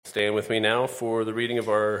Stand with me now for the reading of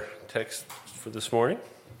our text for this morning,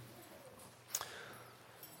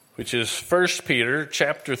 which is 1 Peter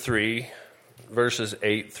chapter 3, verses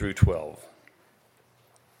 8 through 12.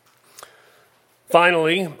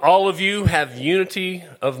 Finally, all of you have unity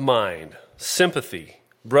of mind, sympathy,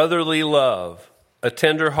 brotherly love, a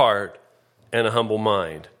tender heart, and a humble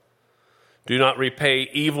mind. Do not repay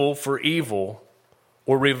evil for evil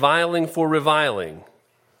or reviling for reviling,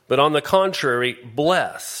 but on the contrary,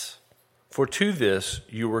 bless, for to this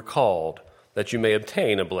you were called, that you may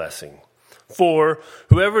obtain a blessing. For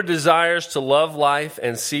whoever desires to love life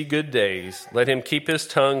and see good days, let him keep his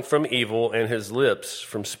tongue from evil and his lips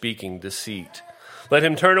from speaking deceit. Let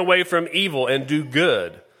him turn away from evil and do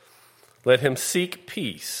good. Let him seek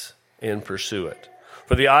peace and pursue it.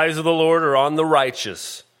 For the eyes of the Lord are on the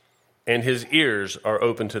righteous, and his ears are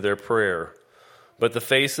open to their prayer. But the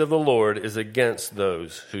face of the Lord is against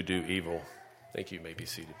those who do evil. Thank you. You may be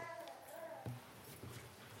seated.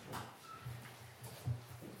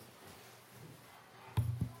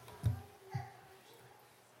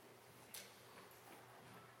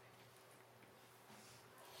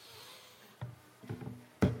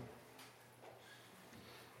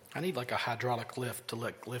 I need like a hydraulic lift to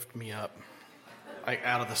lift me up like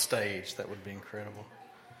out of the stage. That would be incredible.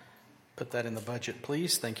 Put that in the budget,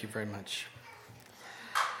 please. Thank you very much.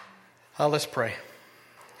 Let's pray.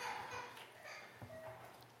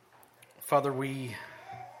 Father, we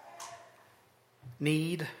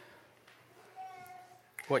need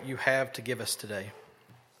what you have to give us today.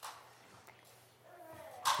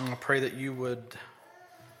 And I pray that you would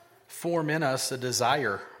form in us a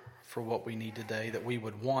desire for what we need today, that we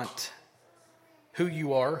would want who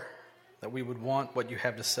you are, that we would want what you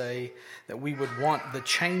have to say, that we would want the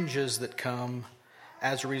changes that come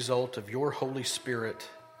as a result of your Holy Spirit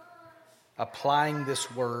applying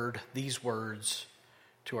these words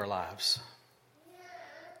to our lives.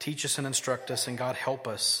 Teach us and instruct us, and God, help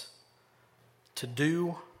us to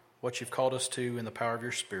do what you've called us to in the power of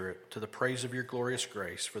your Spirit, to the praise of your glorious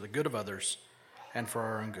grace, for the good of others and for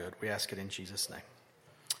our own good. We ask it in Jesus' name.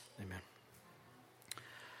 Amen.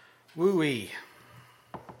 Woo-wee.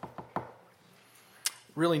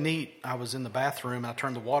 Really neat. I was in the bathroom and I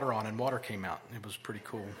turned the water on and water came out. It was pretty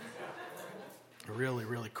cool. Really,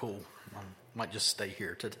 really cool. I might just stay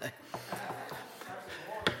here today.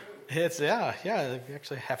 Yeah, they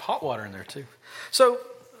actually have hot water in there too. So,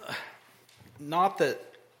 not that,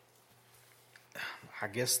 I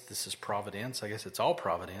guess this is providence. I guess it's all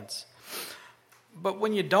providence. But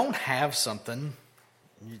when you don't have something,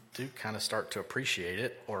 you do kind of start to appreciate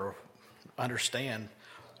it or understand,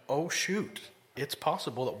 oh shoot, it's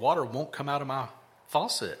possible that water won't come out of my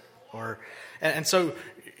faucet. And so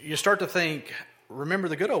you start to think, remember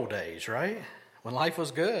the good old days, right? When life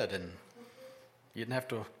was good and you didn't have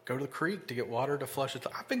to go to the creek to get water to flush it.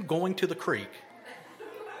 I've been going to the creek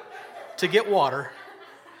to get water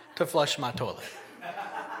to flush my toilet.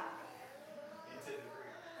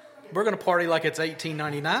 We're going to party like it's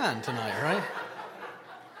 $18.99 tonight, right?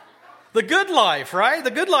 The good life, right?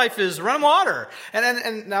 The good life is run water.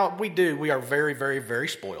 And now we are very, very, very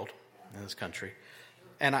spoiled in this country.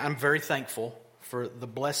 And I'm very thankful for the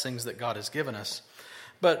blessings that God has given us.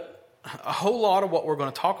 But a whole lot of what we're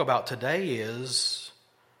going to talk about today is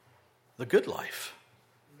the good life.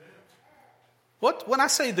 When I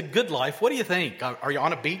say the good life, what do you think? Are you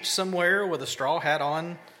on a beach somewhere with a straw hat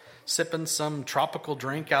on, sipping some tropical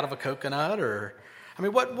drink out of a coconut? Or, I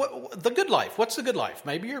mean, what the good life? What's the good life?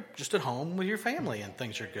 Maybe you're just at home with your family and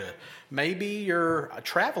things are good. Maybe you're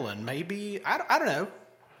traveling. Maybe, I don't know.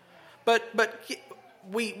 But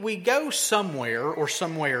we go somewhere or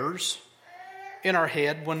somewheres in our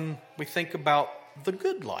head when we think about the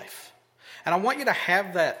good life. And I want you to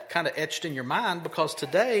have that kind of etched in your mind, because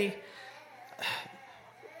today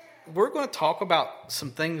we're going to talk about some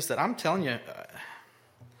things that I'm telling you,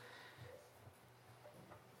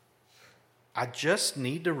 I just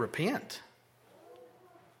need to repent.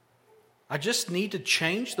 I just need to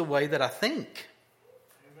change the way that I think.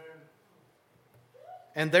 Amen.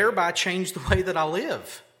 And thereby change the way that I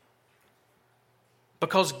live.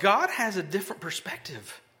 Because God has a different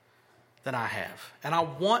perspective than I have. And I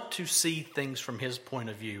want to see things from his point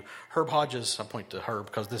of view. Herb Hodges, I point to Herb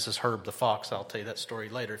because this is Herb the Fox. I'll tell you that story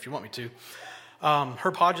later if you want me to.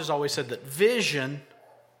 Herb Hodges always said that vision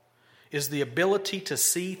is the ability to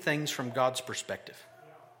see things from God's perspective.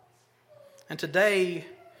 And today,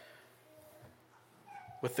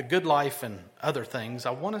 with the good life and other things,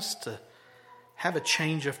 I want us to have a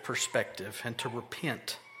change of perspective and to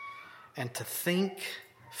repent and to think,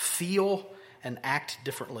 feel, and act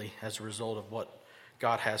differently as a result of what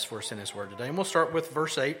God has for us in His Word today. And we'll start with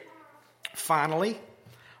verse 8. Finally,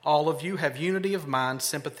 all of you have unity of mind,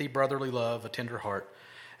 sympathy, brotherly love, a tender heart,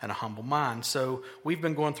 and a humble mind. So we've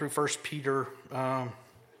been going through 1 Peter a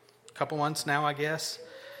couple months now, I guess.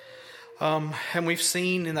 And we've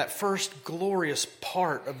seen in that first glorious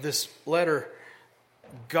part of this letter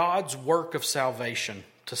God's work of salvation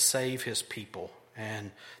to save His people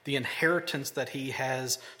and the inheritance that He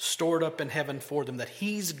has stored up in heaven for them, that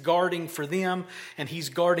He's guarding for them and He's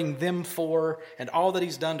guarding them for, and all that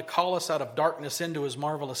He's done to call us out of darkness into His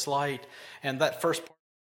marvelous light. And that first part,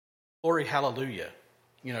 glory, hallelujah.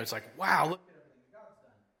 You know, it's like, wow, look at everything God's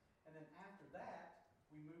done. And then after that,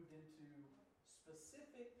 we moved into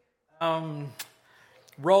specific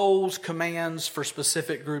roles, commands for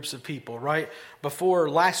specific groups of people, right? Before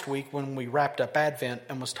last week when we wrapped up Advent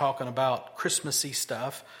and was talking about Christmassy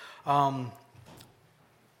stuff,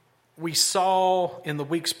 we saw in the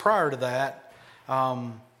weeks prior to that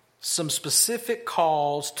some specific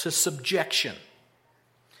calls to subjection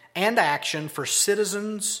and action for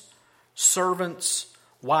citizens, servants,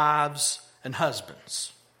 wives, and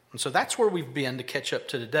husbands. And so that's where we've been to catch up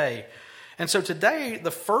to today. And so today, the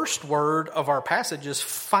first word of our passage is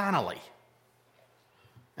finally.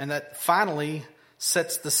 And that finally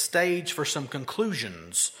sets the stage for some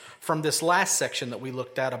conclusions from this last section that we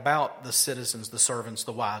looked at about the citizens, the servants,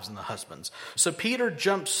 the wives, and the husbands. So Peter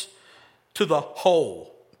jumps to the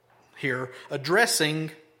whole here,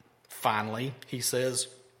 addressing, finally, he says,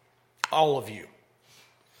 all of you.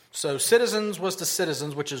 So citizens was to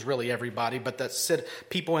citizens, which is really everybody, but that's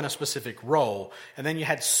people in a specific role. And then you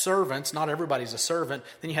had servants, not everybody's a servant.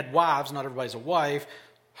 Then you had wives, not everybody's a wife.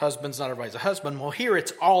 Husbands, not everybody's a husband. Well, here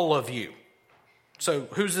it's all of you. So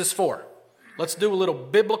who's this for? Let's do a little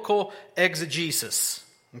biblical exegesis,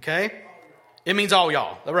 okay? It means all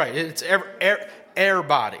y'all, right? It's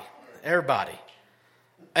everybody, everybody.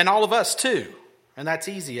 And all of us too. And that's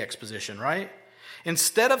easy exposition, right?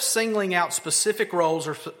 Instead of singling out specific roles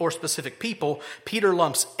or specific people, Peter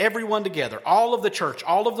lumps everyone together, all of the church,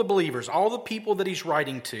 all of the believers, all the people that he's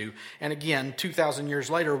writing to. And again, 2,000 years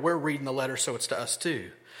later, we're reading the letter, so it's to us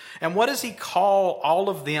too. And what does he call all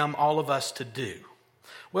of them, all of us to do?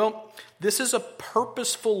 Well, this is a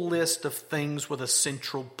purposeful list of things with a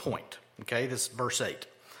central point. Okay, this is verse 8.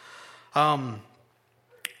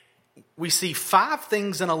 We see 5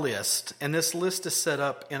 things in a list, and this list is set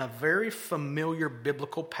up in a very familiar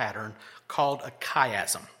biblical pattern called a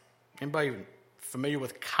chiasm. Anybody familiar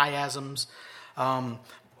with chiasms?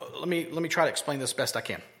 Let me try to explain this best I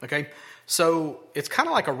can. Okay, so it's kind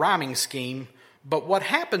of like a rhyming scheme, but what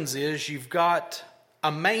happens is you've got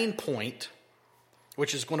a main point,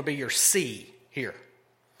 which is going to be your C here,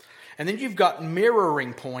 and then you've got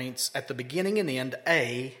mirroring points at the beginning and end,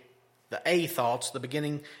 A. The A thoughts, the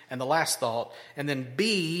beginning and the last thought. And then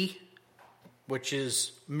B, which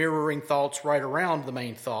is mirroring thoughts right around the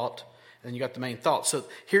main thought. And then you got the main thought. So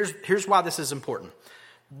here's why this is important.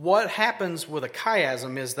 What happens with a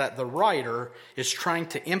chiasm is that the writer is trying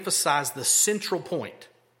to emphasize the central point.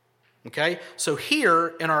 Okay? So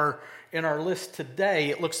here in our list today,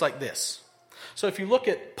 it looks like this. So if you look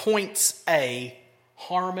at points A,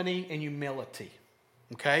 harmony and humility.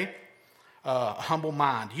 Okay? A humble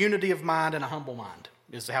mind, unity of mind and a humble mind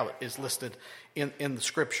is how it is listed in the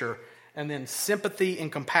scripture. And then sympathy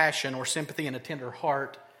and compassion, or sympathy and a tender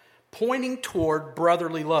heart, pointing toward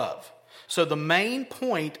brotherly love. So the main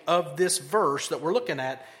point of this verse that we're looking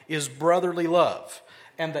at is brotherly love.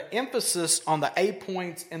 And the emphasis on the A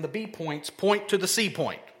points and the B points point to the C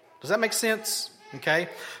point. Does that make sense? Okay.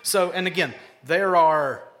 So, and again, there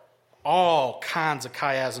are all kinds of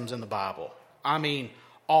chiasms in the Bible. I mean,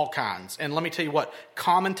 all kinds. And let me tell you what,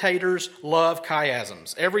 commentators love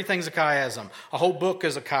chiasms. Everything's a chiasm. A whole book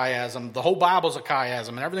is a chiasm. The whole Bible's a chiasm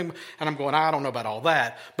and everything. And I'm going, I don't know about all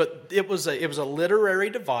that. But it was a literary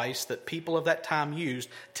device that people of that time used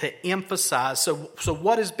to emphasize. So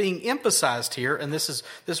what is being emphasized here, and this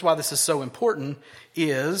is why this is so important,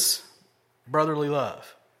 is brotherly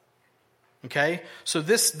love. Okay? So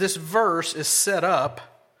this verse is set up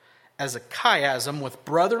as a chiasm with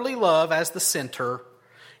brotherly love as the center,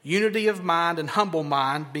 unity of mind and humble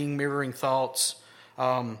mind being mirroring thoughts,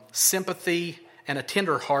 sympathy and a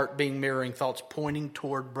tender heart being mirroring thoughts, pointing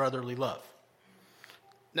toward brotherly love.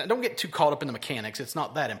 Now, don't get too caught up in the mechanics. It's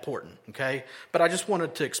not that important, okay? But I just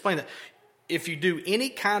wanted to explain that if you do any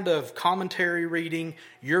kind of commentary reading,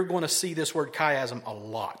 you're going to see this word chiasm a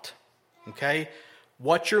lot, okay?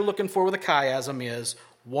 What you're looking for with a chiasm is,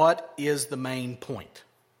 what is the main point?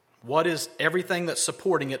 What is everything that's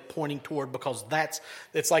supporting it pointing toward? Because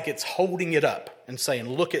it's like it's holding it up and saying,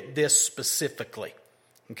 look at this specifically.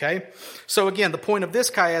 Okay? So again, the point of this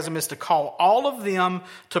chiasm is to call all of them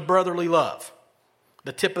to brotherly love.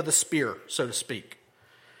 The tip of the spear, so to speak.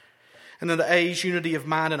 And then the A's, unity of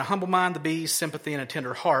mind and a humble mind. The B's, sympathy and a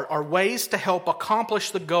tender heart, are ways to help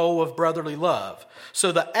accomplish the goal of brotherly love.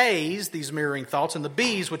 So the A's, these mirroring thoughts, and the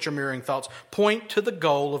B's, which are mirroring thoughts, point to the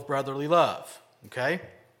goal of brotherly love. Okay?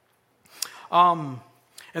 And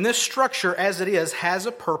this structure, as it is, has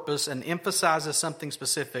a purpose and emphasizes something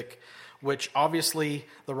specific, which obviously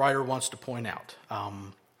the writer wants to point out.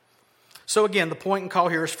 So again, the point and call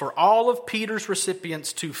here is for all of Peter's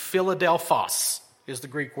recipients to Philadelphos, is the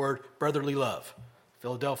Greek word, brotherly love.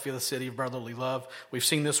 Philadelphia, the city of brotherly love. We've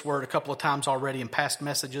seen this word a couple of times already in past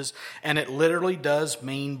messages, and it literally does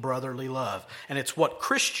mean brotherly love. And it's what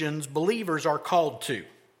Christians, believers, are called to.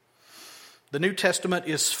 The New Testament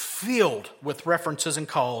is filled with references and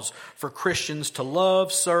calls for Christians to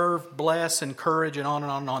love, serve, bless, encourage, and on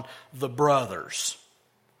and on and on, the brothers.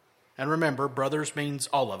 And remember, brothers means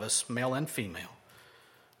all of us, male and female.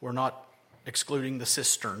 We're not excluding the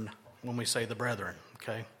cistern when we say the brethren,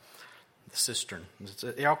 okay? The cistern.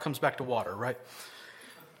 It all comes back to water, right?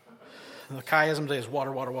 The chiasm today is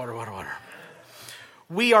water, water, water, water, water.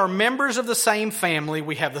 We are members of the same family,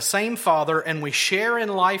 we have the same Father, and we share in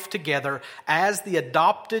life together as the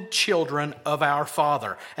adopted children of our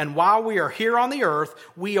Father. And while we are here on the earth,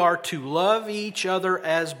 we are to love each other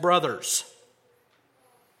as brothers.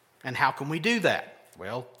 And how can we do that?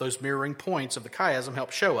 Well, those mirroring points of the chiasm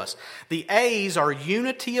help show us. The A's are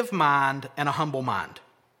unity of mind and a humble mind.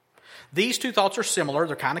 These two thoughts are similar.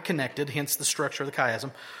 They're kind of connected, hence the structure of the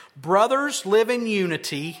chiasm. Brothers live in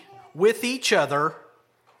unity with each other,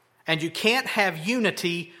 and you can't have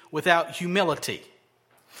unity without humility.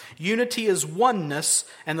 Unity is oneness,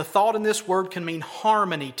 and the thought in this word can mean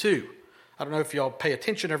harmony too. I don't know if y'all pay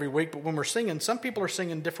attention every week, but when we're singing, some people are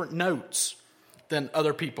singing different notes than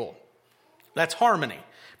other people. That's harmony,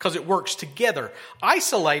 because it works together.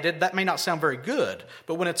 Isolated, that may not sound very good,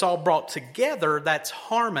 but when it's all brought together, that's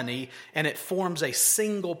harmony, and it forms a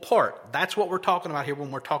single part. That's what we're talking about here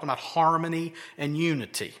when we're talking about harmony and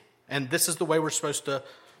unity. And this is the way we're supposed to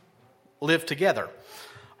live together.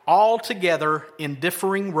 All together in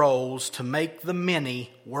differing roles to make the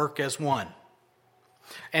many work as one.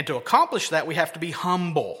 And to accomplish that, we have to be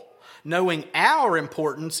humble, knowing our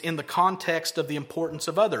importance in the context of the importance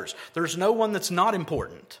of others. There's no one that's not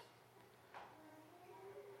important.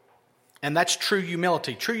 And that's true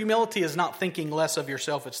humility. True humility is not thinking less of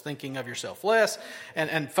yourself, it's thinking of yourself less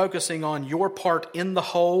and focusing on your part in the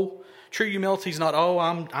whole. True humility is not, oh,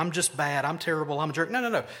 I'm just bad, I'm terrible, I'm a jerk.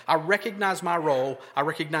 No. I recognize my role, I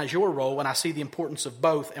recognize your role, and I see the importance of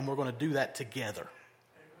both, and we're going to do that together.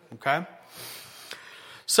 Okay?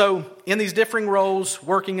 So, in these differing roles,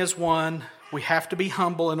 working as one, we have to be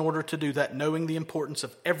humble in order to do that, knowing the importance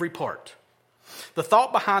of every part. The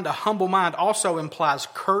thought behind a humble mind also implies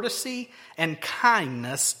courtesy and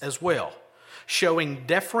kindness as well, showing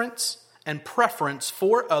deference and preference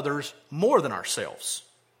for others more than ourselves.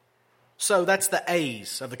 So that's the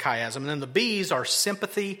A's of the chiasm. And then the B's are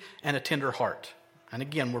sympathy and a tender heart. And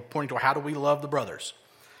again, we're pointing to how do we love the brothers.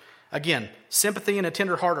 Again, sympathy and a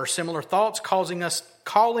tender heart are similar thoughts, calling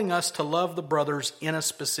us to love the brothers in a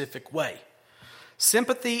specific way.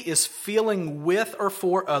 Sympathy is feeling with or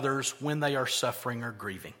for others when they are suffering or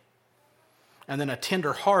grieving. And then a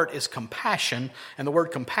tender heart is compassion, and the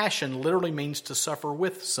word compassion literally means to suffer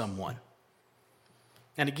with someone.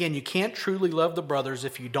 And again, you can't truly love the brothers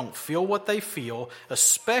if you don't feel what they feel,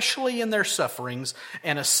 especially in their sufferings,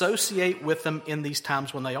 and associate with them in these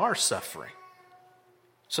times when they are suffering.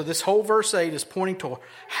 So this whole verse 8 is pointing to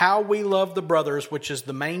how we love the brothers, which is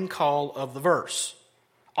the main call of the verse.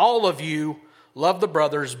 All of you love the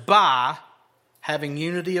brothers by having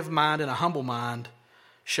unity of mind and a humble mind,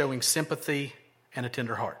 showing sympathy and a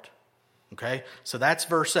tender heart. Okay? So that's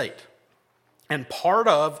verse 8. And part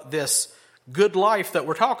of this good life that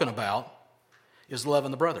we're talking about is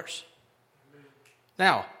loving the brothers.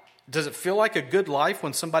 Now, does it feel like a good life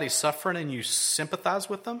when somebody's suffering and you sympathize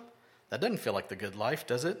with them? That doesn't feel like the good life,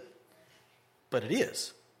 does it? But it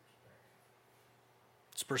is.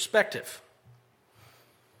 It's perspective.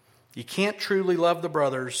 You can't truly love the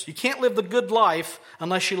brothers. You can't live the good life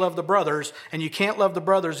unless you love the brothers, and you can't love the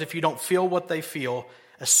brothers if you don't feel what they feel,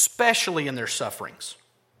 especially in their sufferings,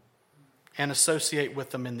 and associate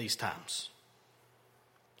with them in these times.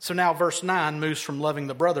 So now verse 9 moves from loving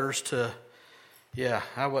the brothers to,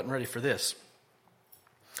 I wasn't ready for this.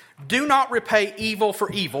 Do not repay evil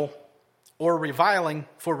for evil or reviling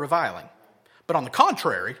for reviling, but on the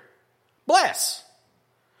contrary, bless.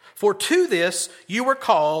 For to this you were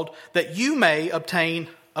called that you may obtain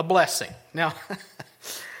a blessing. Now,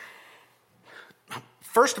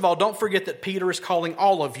 First of all, don't forget that Peter is calling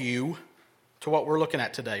all of you to what we're looking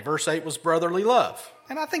at today. Verse 8 was brotherly love.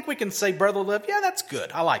 And I think we can say brotherly love. Yeah, that's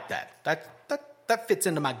good. I like that. That fits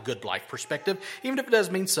into my good life perspective, even if it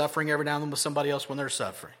does mean suffering every now and then with somebody else when they're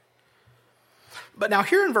suffering. But now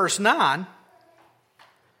here in verse 9,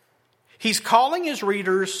 he's calling his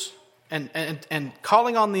readers and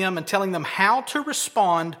calling on them and telling them how to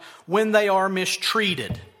respond when they are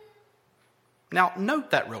mistreated. Now,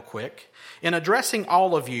 note that real quick. In addressing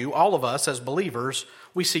all of you, all of us as believers,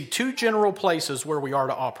 we see two general places where we are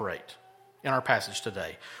to operate in our passage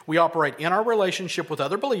today. We operate in our relationship with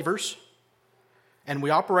other believers, and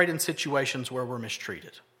we operate in situations where we're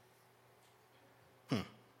mistreated.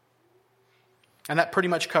 And that pretty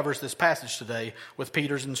much covers this passage today with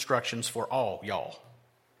Peter's instructions for all y'all.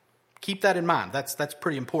 Keep that in mind. That's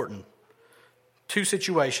pretty important. Two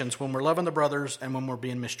situations, when we're loving the brothers and when we're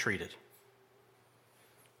being mistreated.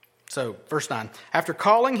 So, verse 9. After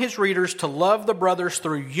calling his readers to love the brothers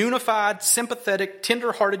through unified, sympathetic,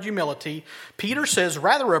 tender-hearted humility, Peter says,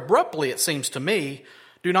 rather abruptly it seems to me,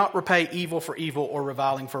 do not repay evil for evil or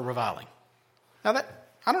reviling for reviling. Now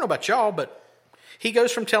I don't know about y'all, but he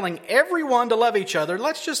goes from telling everyone to love each other,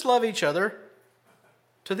 let's just love each other,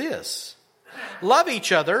 to this. Love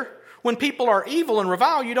each other. When people are evil and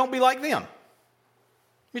revile you, don't be like them.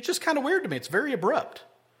 It's just kind of weird to me. It's very abrupt.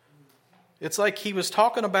 It's like he was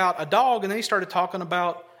talking about a dog and then he started talking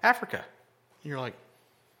about Africa. And you're like,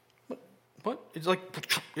 what? It's like,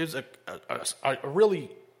 it's a really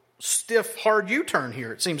stiff, hard U-turn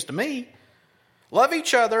here, it seems to me. Love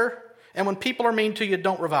each other, and when people are mean to you,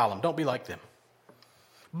 don't revile them. Don't be like them.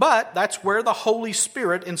 But that's where the Holy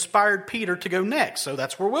Spirit inspired Peter to go next. So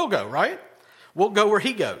that's where we'll go, right? We'll go where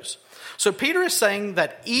he goes. So Peter is saying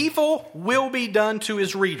that evil will be done to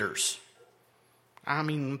his readers. I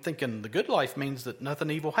mean, I'm thinking the good life means that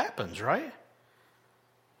nothing evil happens, right?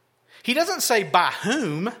 He doesn't say by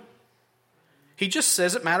whom. He just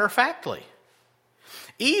says it matter-of-factly.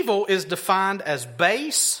 Evil is defined as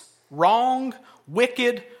base, wrong,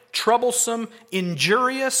 wicked, troublesome,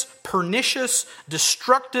 injurious, pernicious,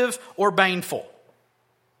 destructive, or baneful.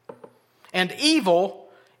 And evil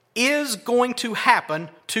is going to happen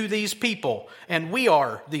to these people, and we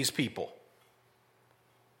are these people.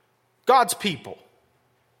 God's people.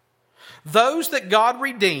 Those that God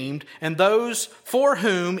redeemed and those for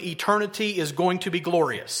whom eternity is going to be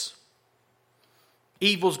glorious.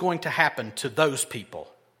 Evil is going to happen to those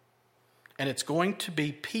people. And it's going to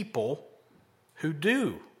be people who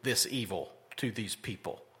do this evil to these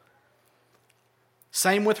people.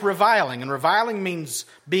 Same with reviling. And reviling means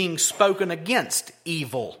being spoken against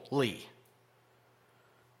evilly.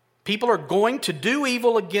 People are going to do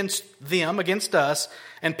evil against them, against us,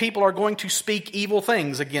 and people are going to speak evil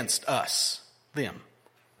things against us, them.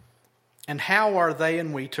 And how are they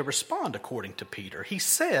and we to respond according to Peter? He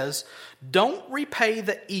says, don't repay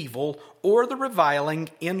the evil or the reviling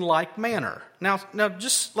in like manner. Now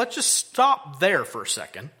let's just stop there for a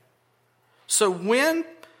second. So when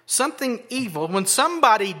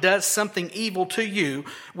somebody does something evil to you,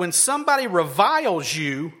 when somebody reviles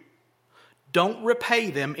you, don't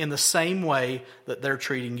repay them in the same way that they're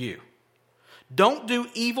treating you. Don't do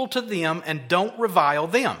evil to them and don't revile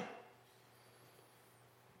them.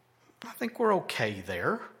 I think we're okay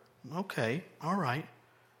there. Okay, all right.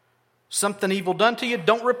 Something evil done to you,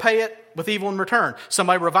 don't repay it with evil in return.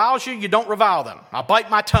 Somebody reviles you, you don't revile them. I bite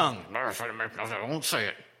my tongue. I won't say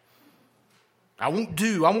it. I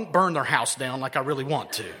won't burn their house down like I really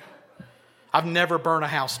want to. I've never burned a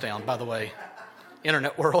house down, by the way.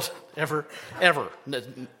 Internet world, ever.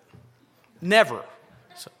 Never.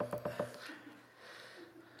 So,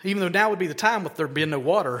 even though now would be the time with there being no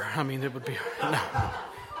water, I mean, it would be, no.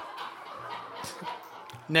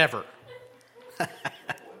 Never.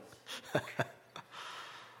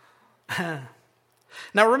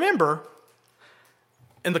 Now remember,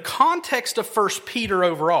 in the context of 1 Peter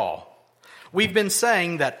overall, we've been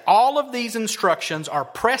saying that all of these instructions are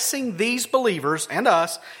pressing these believers and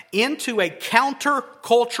us into a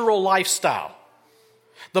counter-cultural lifestyle.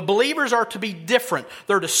 The believers are to be different.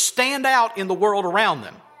 They're to stand out in the world around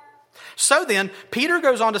them. So then, Peter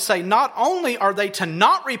goes on to say, not only are they to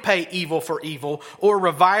not repay evil for evil or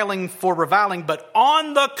reviling for reviling, but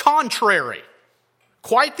on the contrary,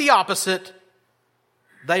 quite the opposite,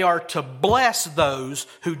 they are to bless those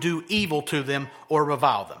who do evil to them or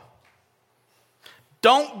revile them.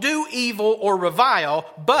 Don't do evil or revile,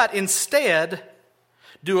 but instead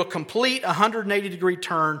do a complete 180-degree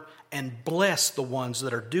turn and bless the ones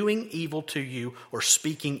that are doing evil to you or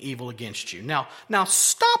speaking evil against you. Now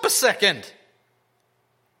stop a second.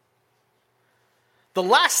 The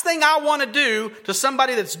last thing I want to do to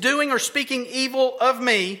somebody that's doing or speaking evil of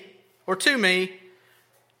me or to me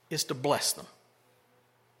is to bless them.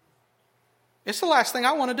 It's the last thing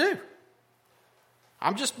I want to do.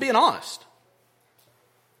 I'm just being honest.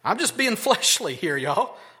 I'm just being fleshly here,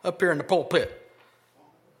 y'all, up here in the pulpit.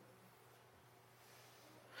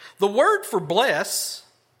 The word for bless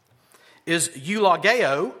is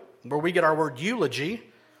eulogeo, where we get our word eulogy.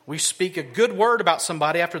 We speak a good word about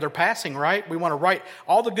somebody after they're passing, right? We want to write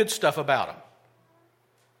all the good stuff about them.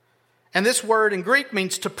 And this word in Greek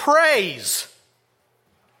means to praise,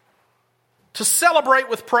 to celebrate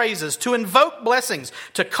with praises, to invoke blessings,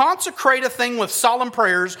 to consecrate a thing with solemn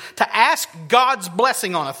prayers, to ask God's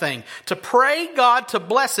blessing on a thing, to pray God to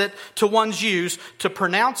bless it to one's use, to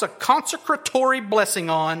pronounce a consecratory blessing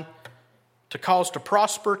on, to cause to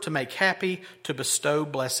prosper, to make happy, to bestow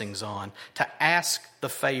blessings on, to ask the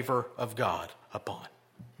favor of God upon.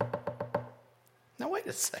 Now wait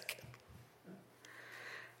a second.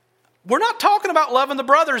 We're not talking about loving the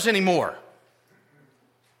brothers anymore.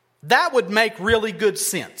 That would make really good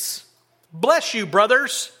sense. Bless you,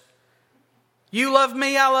 brothers. You love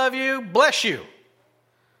me, I love you. Bless you.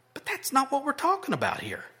 But that's not what we're talking about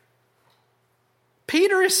here.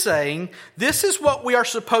 Peter is saying this is what we are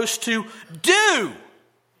supposed to do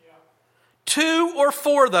to or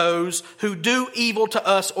for those who do evil to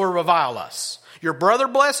us or revile us. Your brother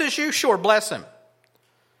blesses you, sure, bless him.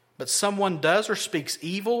 But someone does or speaks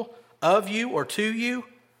evil of you or to you,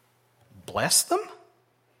 bless them?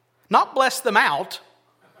 Not bless them out.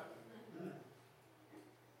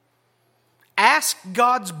 Ask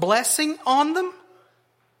God's blessing on them.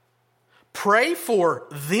 Pray for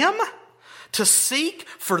them to seek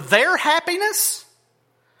for their happiness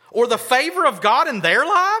or the favor of God in their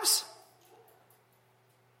lives.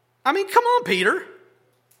 I mean, come on, Peter.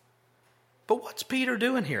 But what's Peter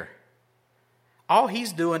doing here? All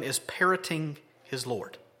he's doing is parroting his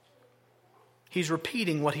Lord. He's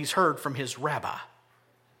repeating what he's heard from his rabbi.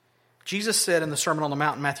 Jesus said in the Sermon on the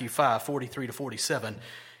Mount in Matthew 5, 43 to 47,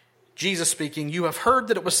 Jesus speaking, you have heard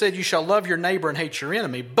that it was said you shall love your neighbor and hate your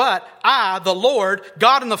enemy. But I, the Lord,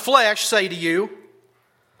 God in the flesh, say to you,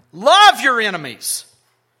 love your enemies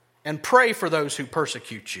and pray for those who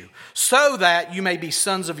persecute you, so that you may be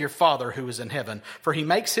sons of your Father who is in heaven. For he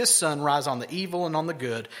makes his sun rise on the evil and on the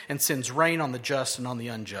good, and sends rain on the just and on the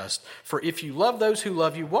unjust. For if you love those who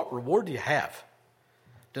love you, what reward do you have?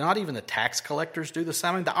 Do not even the tax collectors do the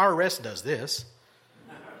same? I mean, the IRS does this.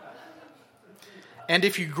 And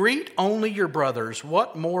if you greet only your brothers,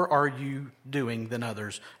 what more are you doing than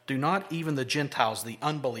others? Do not even the Gentiles, the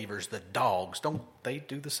unbelievers, the dogs, don't they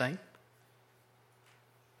do the same?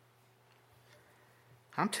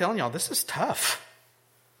 I'm telling y'all, this is tough.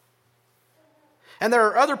 And there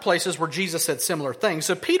are other places where Jesus said similar things.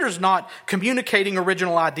 So Peter's not communicating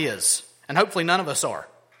original ideas, and hopefully none of us are.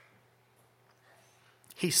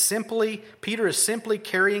 Peter is simply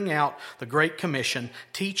carrying out the Great Commission,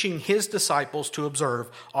 teaching his disciples to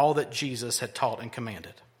observe all that Jesus had taught and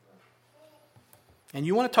commanded. And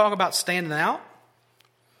you want to talk about standing out,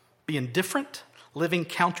 being different, living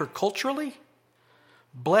counterculturally?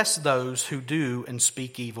 Bless those who do and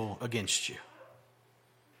speak evil against you.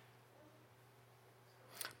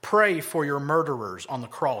 Pray for your murderers on the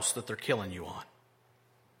cross that they're killing you on.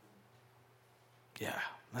 Yeah,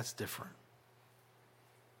 that's different.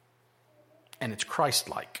 And it's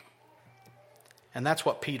Christ-like. And that's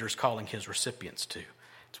what Peter's calling his recipients to.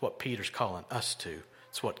 It's what Peter's calling us to.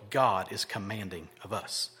 It's what God is commanding of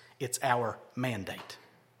us. It's our mandate.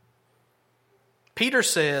 Peter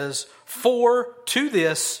says, for to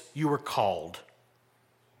this you were called.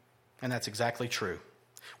 And that's exactly true.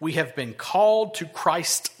 We have been called to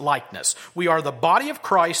Christ-likeness. We are the body of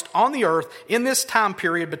Christ on the earth in this time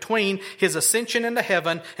period between his ascension into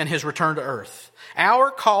heaven and his return to earth. Our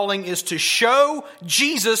calling is to show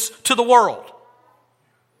Jesus to the world.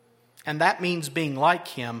 And that means being like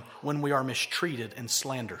him when we are mistreated and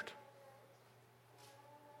slandered.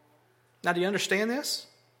 Now, do you understand this?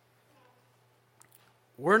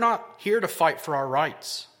 We're not here to fight for our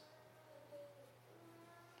rights.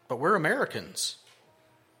 But we're Americans.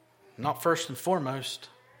 Not first and foremost.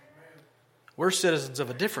 We're citizens of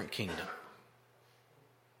a different kingdom.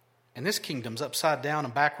 And this kingdom's upside down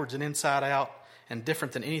and backwards and inside out and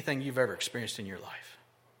different than anything you've ever experienced in your life.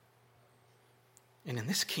 And in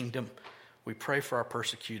this kingdom, we pray for our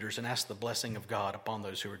persecutors and ask the blessing of God upon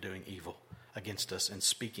those who are doing evil against us and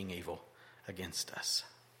speaking evil against us.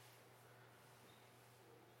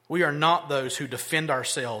 We are not those who defend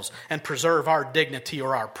ourselves and preserve our dignity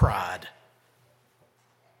or our pride.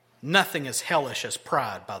 Nothing as hellish as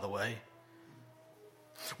pride, by the way.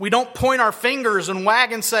 We don't point our fingers and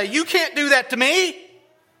wag and say, you can't do that to me.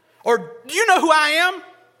 Or you know who I am.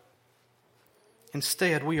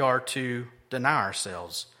 Instead, we are to deny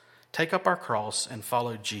ourselves, take up our cross, and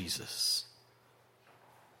follow Jesus.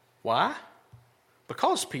 Why?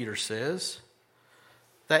 Because Peter says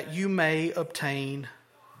that you may obtain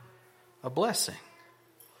a blessing.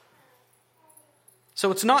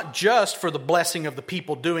 So it's not just for the blessing of the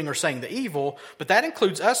people doing or saying the evil, but that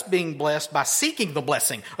includes us being blessed by seeking the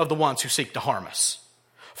blessing of the ones who seek to harm us.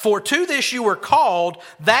 For to this you were called,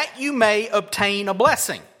 that you may obtain a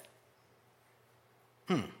blessing.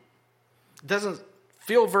 It doesn't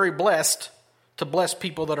feel very blessed to bless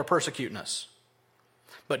people that are persecuting us.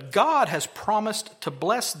 But God has promised to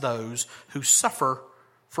bless those who suffer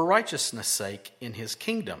for righteousness' sake in his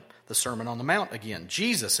kingdom. The Sermon on the Mount again,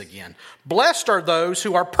 Jesus again. Blessed are those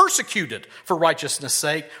who are persecuted for righteousness'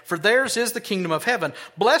 sake, for theirs is the kingdom of heaven.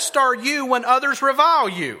 Blessed are you when others revile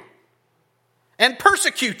you and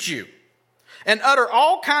persecute you and utter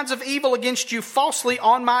all kinds of evil against you falsely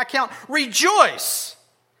on my account. Rejoice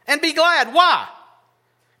and be glad. Why?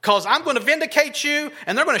 Because I'm going to vindicate you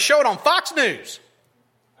and they're going to show it on Fox News.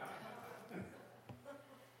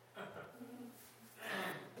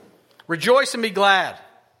 Rejoice and be glad,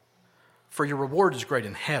 for your reward is great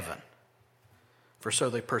in heaven. For so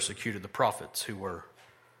they persecuted the prophets who were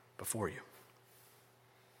before you.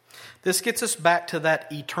 This gets us back to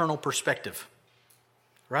that eternal perspective,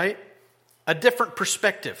 right? A different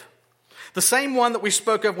perspective. The same one that we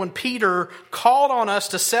spoke of when Peter called on us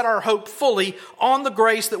to set our hope fully on the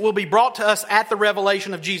grace that will be brought to us at the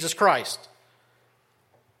revelation of Jesus Christ.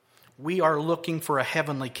 We are looking for a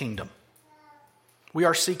heavenly kingdom. We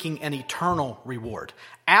are seeking an eternal reward.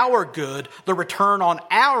 Our good, the return on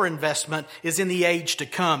our investment, is in the age to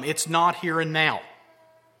come. It's not here and now.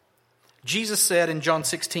 Jesus said in John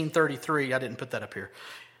 16:33, I didn't put that up here,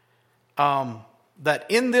 that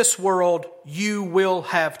in this world you will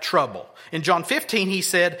have trouble. In John 15 he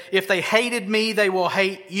said, if they hated me, they will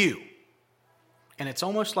hate you. And it's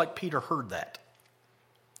almost like Peter heard that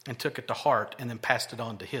and took it to heart and then passed it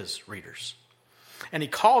on to his readers. And he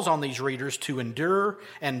calls on these readers to endure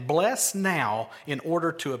and bless now in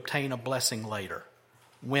order to obtain a blessing later,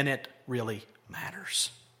 when it really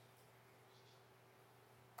matters.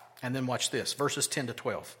 And then watch this, verses 10 to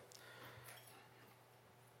 12.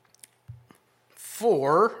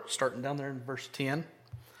 For, starting down there in verse 10,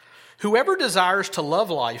 whoever desires to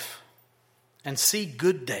love life and see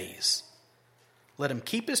good days, let him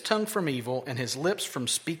keep his tongue from evil and his lips from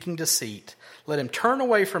speaking deceit. Let him turn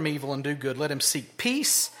away from evil and do good. Let him seek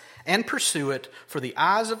peace and pursue it. For the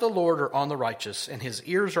eyes of the Lord are on the righteous, and his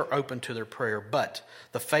ears are open to their prayer. But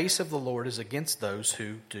the face of the Lord is against those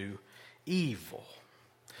who do evil.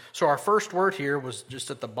 So our first word here was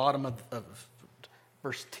just at the bottom of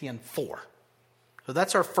verse 10, for. So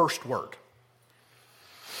that's our first word.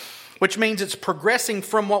 Which means it's progressing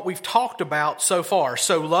from what we've talked about so far.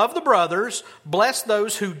 So love the brothers, bless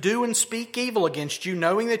those who do and speak evil against you,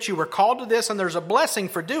 knowing that you were called to this and there's a blessing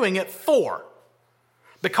for doing it, for.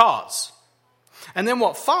 Because. And then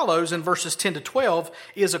what follows in verses 10 to 12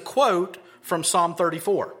 is a quote from Psalm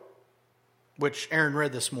 34, which Aaron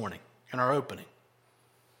read this morning in our opening.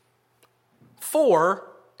 For,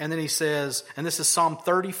 and then he says, and this is Psalm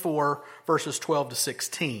 34 verses 12 to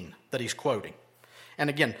 16 that he's quoting. And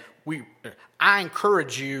again, I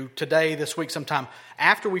encourage you today, this week sometime,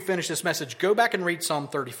 after we finish this message, go back and read Psalm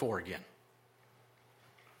 34 again.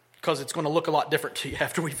 Because it's going to look a lot different to you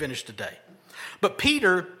after we finish today. But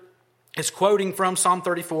Peter is quoting from Psalm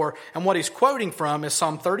 34, and what he's quoting from is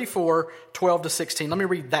Psalm 34, 12 to 16. Let me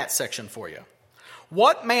read that section for you.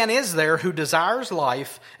 What man is there who desires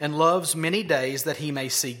life and loves many days that he may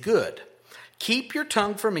see good? Keep your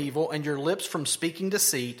tongue from evil and your lips from speaking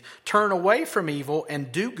deceit. Turn away from evil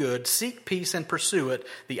and do good. Seek peace and pursue it.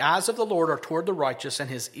 The eyes of the Lord are toward the righteous and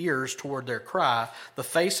his ears toward their cry. The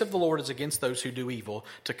face of the Lord is against those who do evil,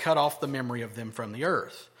 to cut off the memory of them from the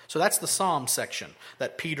earth. So that's the Psalm section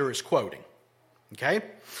that Peter is quoting. Okay?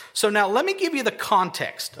 So now let me give you the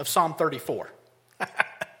context of Psalm 34.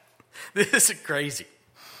 This is crazy.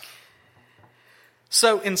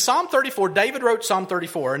 So in Psalm 34, David wrote Psalm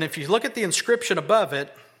 34, and if you look at the inscription above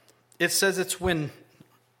it, it says it's when,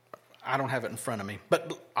 I don't have it in front of me,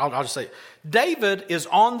 but I'll just say it. David is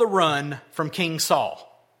on the run from King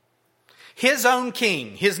Saul. His own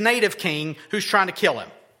king, his native king, who's trying to kill him.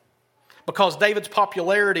 Because David's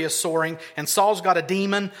popularity is soaring, and Saul's got a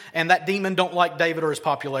demon, and that demon don't like David or his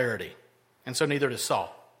popularity. And so neither does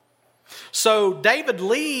Saul. So David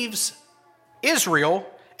leaves Israel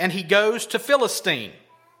and he goes to Philistine.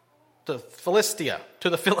 to Philistia, to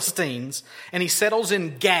the Philistines, and he settles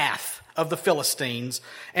in Gath of the Philistines,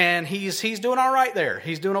 and he's doing all right there.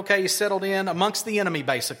 He's doing okay. He's settled in amongst the enemy,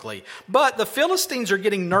 basically. But the Philistines are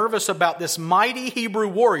getting nervous about this mighty Hebrew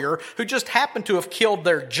warrior who just happened to have killed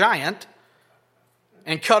their giant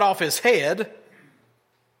and cut off his head.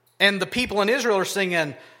 And the people in Israel are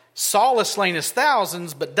singing, Saul has slain his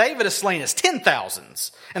thousands, but David has slain his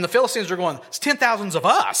 10,000s. And the Philistines are going, it's 10,000s of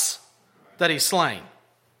us that he's slain.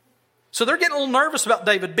 So they're getting a little nervous about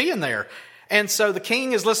David being there. And so the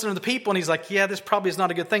king is listening to the people, and he's like, yeah, this probably is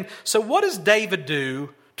not a good thing. So what does David do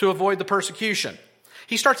to avoid the persecution?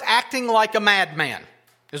 He starts acting like a madman,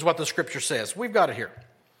 is what the scripture says. We've got it here.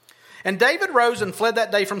 And David rose and fled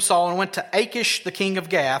that day from Saul and went to Achish, the king of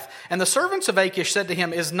Gath. And the servants of Achish said to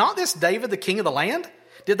him, is not this David the king of the land?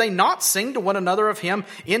 Did they not sing to one another of him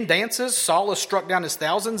in dances? Saul has struck down his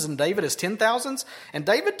thousands and David his 10,000s. And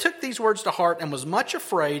David took these words to heart and was much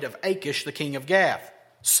afraid of Achish, the king of Gath.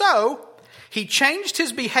 So he changed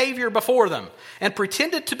his behavior before them and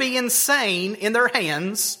pretended to be insane in their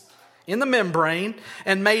hands, in the membrane,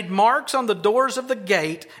 and made marks on the doors of the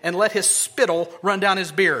gate and let his spittle run down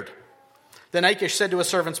his beard. Then Achish said to his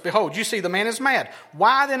servants, behold, you see the man is mad.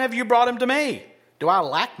 Why then have you brought him to me? Do I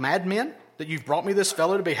lack madmen, that you've brought me this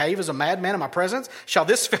fellow to behave as a madman in my presence? Shall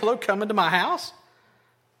this fellow come into my house?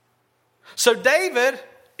 So David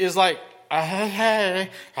is like,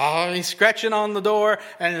 he's scratching on the door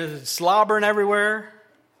and slobbering everywhere.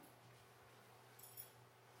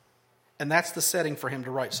 And that's the setting for him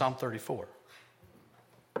to write Psalm 34.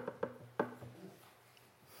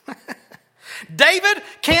 David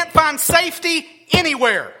can't find safety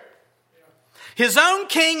anywhere. His own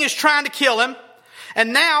king is trying to kill him.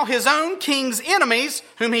 And now his own king's enemies,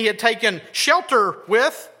 whom he had taken shelter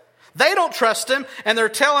with, they don't trust him. And they're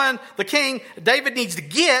telling the king David needs to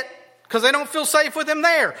get, because they don't feel safe with him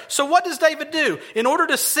there. So what does David do? In order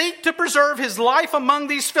to seek to preserve his life among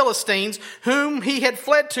these Philistines, whom he had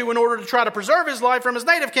fled to in order to try to preserve his life from his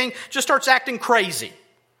native king, just starts acting crazy.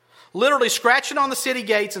 Literally scratching on the city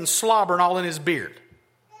gates and slobbering all in his beard.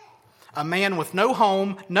 A man with no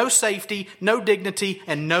home, no safety, no dignity,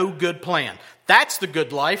 and no good plan. That's the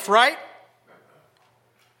good life, right?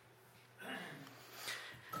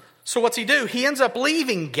 So what's he do? He ends up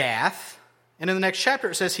leaving Gath. And in the next chapter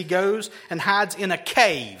it says he goes and hides in a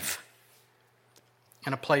cave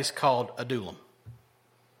in a place called Adullam.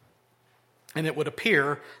 And it would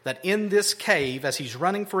appear that in this cave, as he's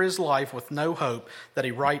running for his life with no hope, that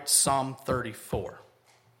he writes Psalm 34.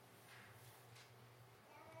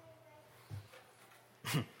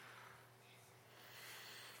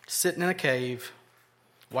 Sitting in a cave,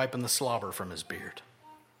 wiping the slobber from his beard.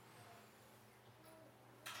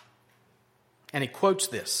 And he quotes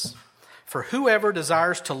this. For whoever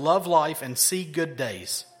desires to love life and see good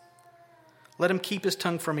days, let him keep his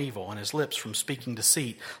tongue from evil and his lips from speaking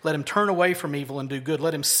deceit. Let him turn away from evil and do good.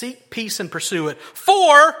 Let him seek peace and pursue it.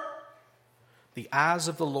 For the eyes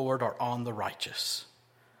of the Lord are on the righteous,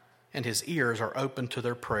 and his ears are open to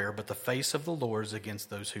their prayer, but the face of the Lord is against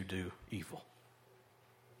those who do evil.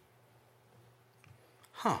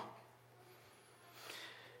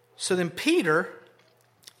 So then Peter,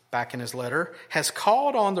 back in his letter, has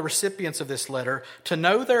called on the recipients of this letter to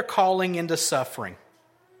know their calling into suffering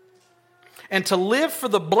and to live for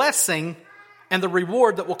the blessing and the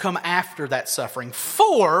reward that will come after that suffering.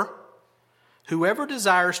 For whoever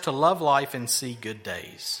desires to love life and see good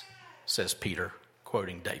days, says Peter,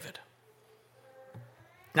 quoting David.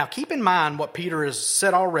 Now keep in mind what Peter has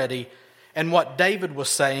said already and what David was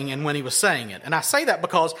saying and when he was saying it. And I say that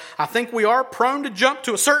because I think we are prone to jump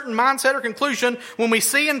to a certain mindset or conclusion when we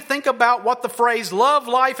see and think about what the phrase love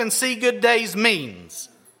life and see good days means.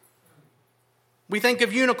 We think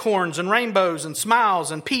of unicorns and rainbows and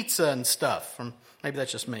smiles and pizza and stuff. Maybe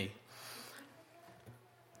that's just me.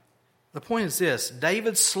 The point is this: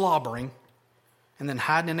 David slobbering and then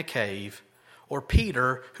hiding in a cave, or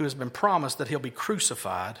Peter, who has been promised that he'll be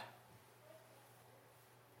crucified,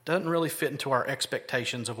 doesn't really fit into our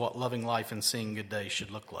expectations of what loving life and seeing good days should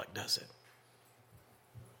look like, does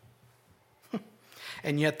it?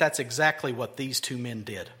 And yet that's exactly what these two men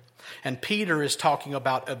did. And Peter is talking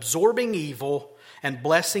about absorbing evil and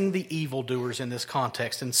blessing the evildoers in this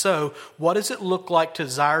context. And so, what does it look like to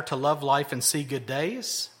desire to love life and see good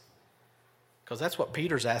days? Because that's what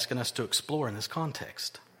Peter's asking us to explore in this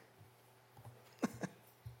context.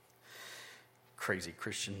 Crazy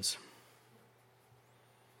Christians.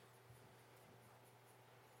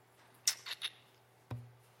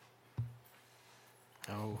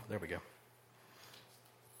 Oh, there we go.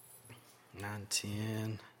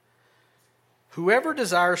 9:10. Whoever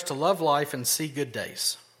desires to love life and see good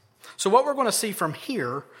days. So what we're going to see from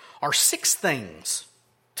here are 6 things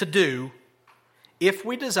to do if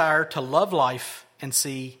we desire to love life and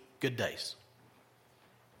see good days.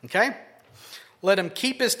 Okay? Let him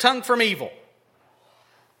keep his tongue from evil.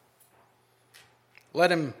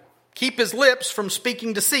 Let him keep his lips from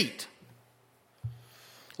speaking deceit.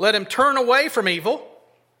 Let him turn away from evil.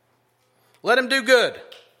 Let him do good.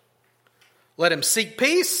 Let him seek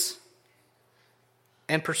peace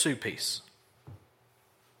and pursue peace.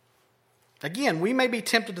 Again, we may be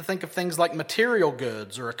tempted to think of things like material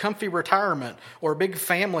goods or a comfy retirement or a big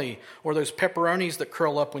family or those pepperonis that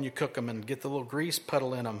curl up when you cook them and get the little grease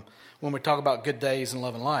puddle in them when we talk about good days and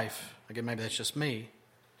love and life. Again, maybe that's just me.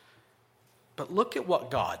 But look at what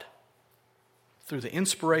God, through the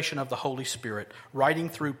inspiration of the Holy Spirit, writing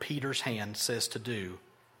through Peter's hand, says to do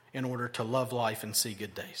in order to love life and see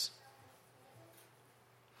good days.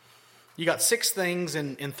 You got 6 things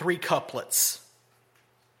in 3 couplets.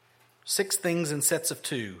 6 things in sets of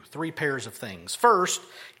 2, 3 pairs of things. First,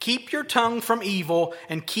 keep your tongue from evil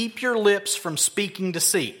and keep your lips from speaking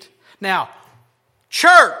deceit. Now,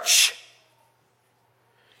 church,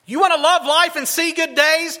 you want to love life and see good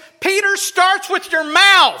days? Peter starts with your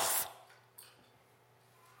mouth.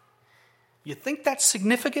 You think that's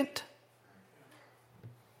significant?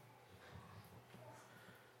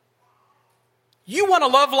 You want to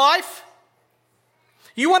love life?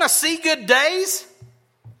 You want to see good days?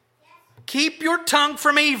 Keep your tongue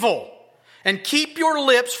from evil and keep your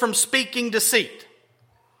lips from speaking deceit.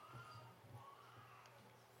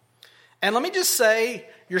 And let me just say,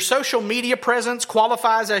 your social media presence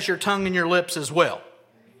qualifies as your tongue and your lips as well.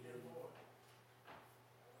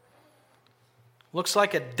 Looks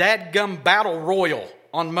like a dadgum battle royal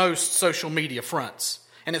on most social media fronts.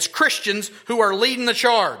 And it's Christians who are leading the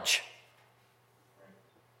charge.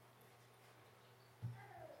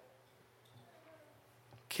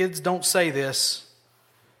 Kids don't say this,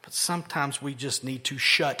 but sometimes we just need to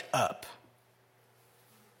shut up.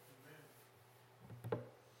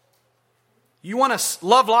 You want to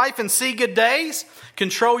love life and see good days?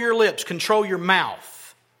 Control your lips, control your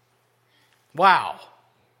mouth. Wow.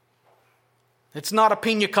 It's not a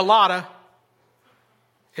pina colada.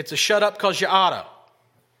 It's a shut up because you oughta.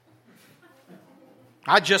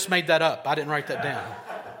 I just made that up. I didn't write that down.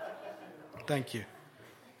 Thank you.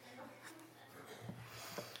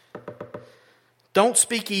 Don't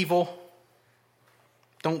speak evil.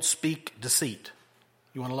 Don't speak deceit.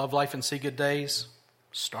 You want to love life and see good days?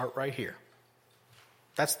 Start right here.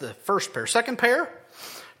 That's the first pair. Second pair,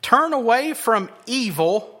 turn away from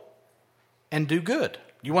evil and do good.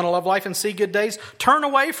 You want to love life and see good days? Turn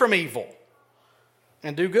away from evil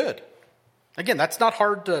and do good. Again, that's not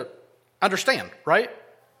hard to understand, right?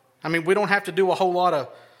 I mean, we don't have to do a whole lot of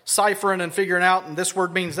ciphering and figuring out, and this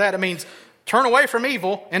word means that. It means turn away from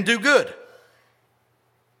evil and do good.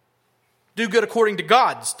 Do good according to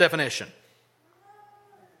God's definition.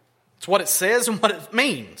 It's what it says and what it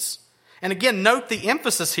means. And again, note the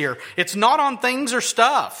emphasis here. It's not on things or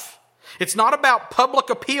stuff. It's not about public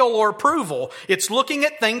appeal or approval. It's looking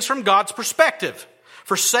at things from God's perspective.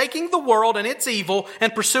 Forsaking the world and its evil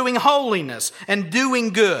and pursuing holiness and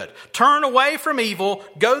doing good. Turn away from evil,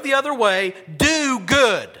 go the other way, do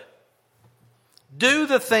good. Do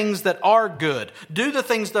the things that are good. Do the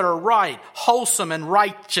things that are right, wholesome, and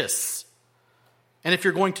righteous. And if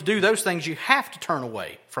you're going to do those things, you have to turn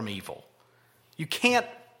away from evil. You can't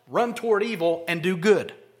run toward evil and do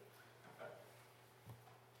good.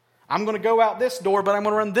 I'm going to go out this door, but I'm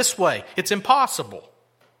going to run this way. It's impossible.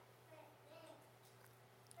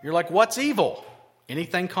 You're like, what's evil?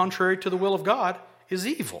 Anything contrary to the will of God is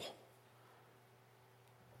evil.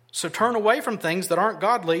 So turn away from things that aren't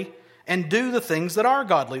godly and do the things that are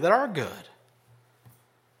godly, that are good.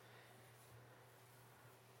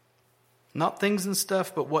 Not things and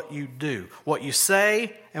stuff, but what you do. What you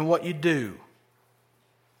say and what you do.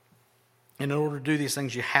 And in order to do these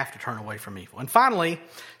things, you have to turn away from evil. And finally,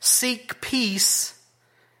 seek peace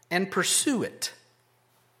and pursue it.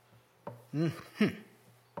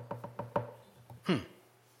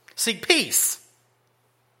 Seek peace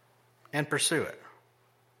and pursue it.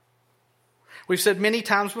 We've said many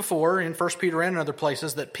times before in 1 Peter and in other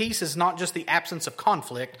places that peace is not just the absence of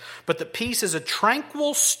conflict, but that peace is a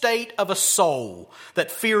tranquil state of a soul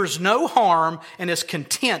that fears no harm and is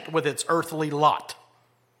content with its earthly lot.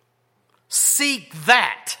 Seek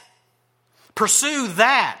that. Pursue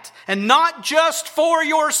that. And not just for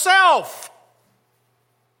yourself,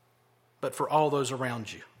 but for all those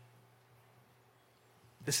around you.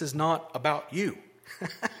 This is not about you.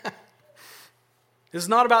 This is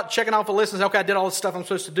not about checking off a list and saying, okay, I did all this stuff I'm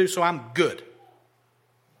supposed to do, so I'm good.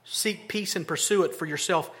 Seek peace and pursue it for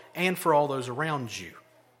yourself and for all those around you.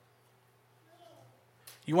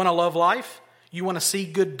 You want to love life? You want to see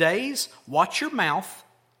good days? Watch your mouth.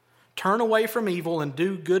 Turn away from evil and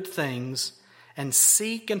do good things, and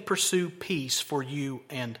seek and pursue peace for you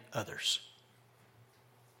and others.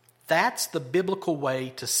 That's the biblical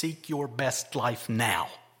way to seek your best life now.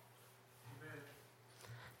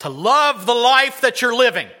 To love the life that you're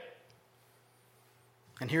living.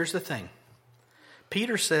 And here's the thing.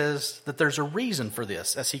 Peter says that there's a reason for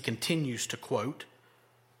this as he continues to quote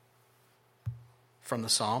from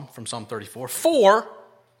Psalm 34. For,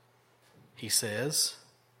 he says,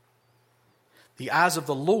 the eyes of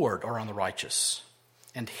the Lord are on the righteous,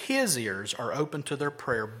 and his ears are open to their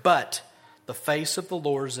prayer, but the face of the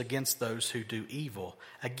Lord is against those who do evil.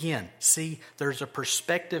 Again, see, there's a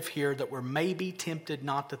perspective here that we're maybe tempted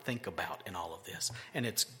not to think about in all of this, and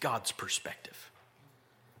it's God's perspective.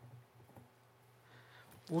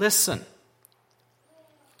 Listen,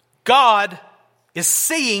 God is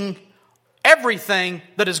seeing everything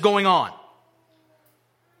that is going on.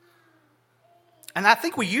 And I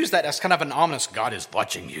think we use that as kind of an ominous, God is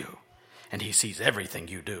watching you. And he sees everything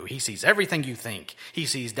you do. He sees everything you think. He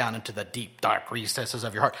sees down into the deep, dark recesses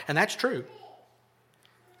of your heart. And that's true.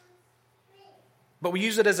 But we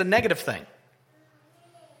use it as a negative thing.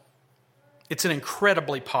 It's an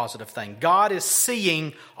incredibly positive thing. God is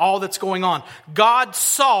seeing all that's going on. God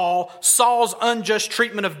saw Saul's unjust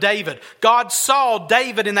treatment of David. God saw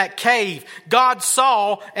David in that cave. God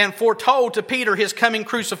saw and foretold to Peter his coming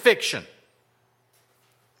crucifixion.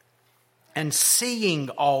 And seeing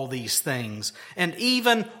all these things, and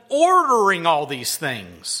even ordering all these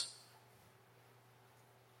things.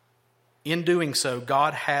 In doing so,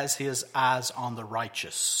 God has his eyes on the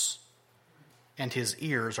righteous, and his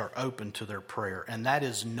ears are open to their prayer. And that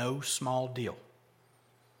is no small deal.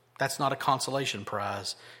 That's not a consolation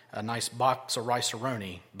prize, a nice box of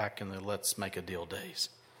rice-a-roni back in the Let's Make a Deal days.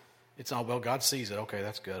 It's not, well, God sees it. Okay,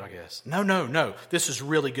 that's good, I guess. No. This is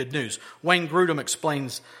really good news. Wayne Grudem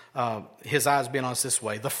explains his eyes being on us this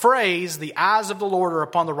way. The phrase, the eyes of the Lord are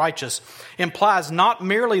upon the righteous, implies not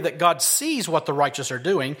merely that God sees what the righteous are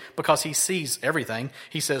doing, because he sees everything.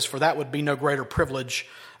 He says, for that would be no greater privilege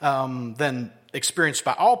than experienced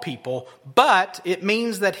by all people, but it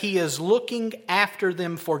means that he is looking after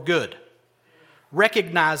them for good,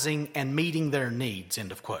 recognizing and meeting their needs,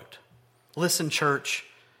 end of quote. Listen, church.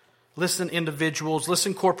 Listen, individuals.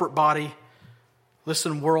 Listen, corporate body.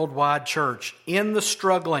 Listen, worldwide church. In the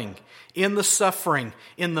struggling, in the suffering,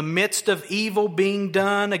 in the midst of evil being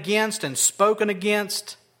done against and spoken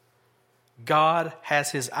against, God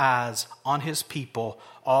has his eyes on his people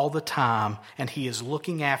all the time, and he is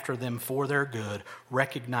looking after them for their good,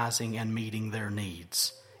 recognizing and meeting their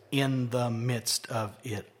needs in the midst of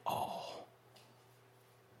it all.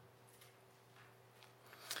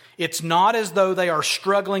 It's not as though they are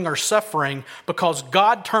struggling or suffering because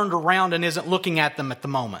God turned around and isn't looking at them at the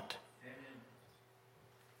moment.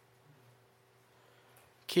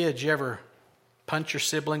 Kids, you ever punch your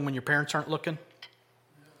sibling when your parents aren't looking?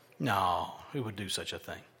 No, who would do such a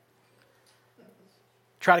thing?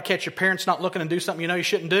 Try to catch your parents not looking and do something you know you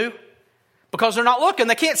shouldn't do? Because they're not looking,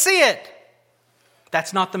 they can't see it.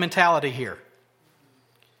 That's not the mentality here.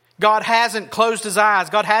 God hasn't closed his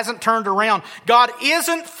eyes. God hasn't turned around. God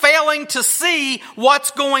isn't failing to see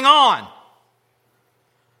what's going on.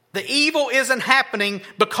 The evil isn't happening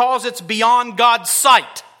because it's beyond God's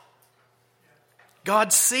sight.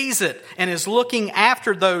 God sees it and is looking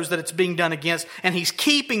after those that it's being done against, and he's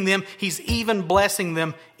keeping them. He's even blessing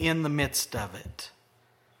them in the midst of it.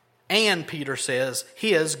 And Peter says,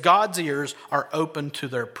 God's ears are open to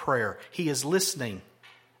their prayer. He is listening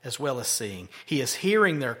as well as seeing. He is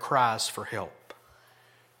hearing their cries for help.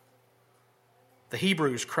 The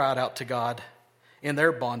Hebrews cried out to God in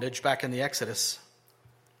their bondage back in the Exodus.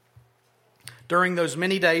 During those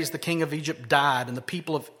many days, the king of Egypt died, and the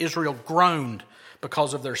people of Israel groaned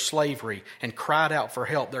because of their slavery and cried out for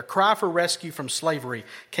help. Their cry for rescue from slavery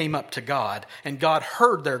came up to God, and God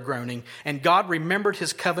heard their groaning, and God remembered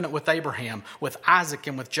his covenant with Abraham, with Isaac,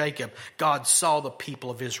 and with Jacob. God saw the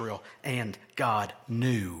people of Israel, and God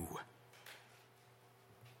knew.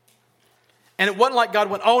 And it wasn't like God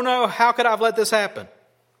went, oh no, how could I have let this happen?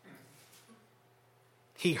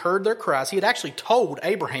 He heard their cries. He had actually told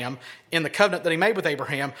Abraham in the covenant that he made with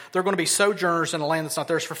Abraham, they're going to be sojourners in a land that's not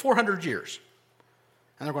theirs for 400 years.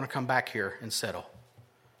 And they're going to come back here and settle.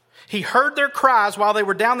 He heard their cries while they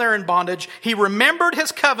were down there in bondage. He remembered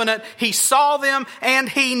his covenant. He saw them and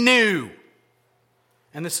he knew.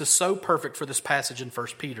 And this is so perfect for this passage in 1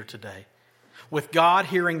 Peter today. With God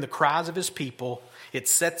hearing the cries of his people, it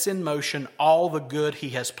sets in motion all the good he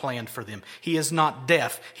has planned for them. He is not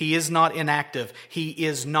deaf. He is not inactive. He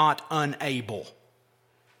is not unable.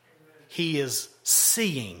 He is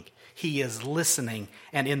seeing. He is listening.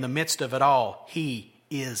 And in the midst of it all, he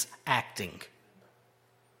is acting.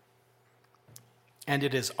 And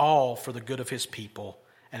it is all for the good of his people,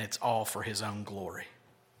 and it's all for his own glory.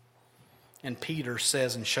 And Peter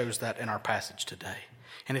says and shows that in our passage today.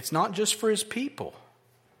 And it's not just for his people.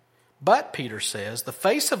 But, Peter says, the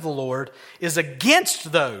face of the Lord is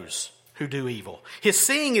against those who do evil. His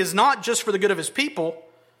seeing is not just for the good of his people.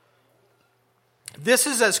 This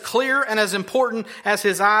is as clear and as important as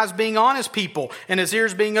his eyes being on his people and his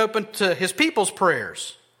ears being open to his people's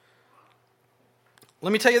prayers.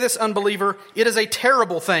 Let me tell you this, unbeliever, it is a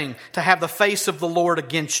terrible thing to have the face of the Lord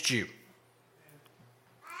against you.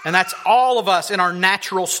 And that's all of us in our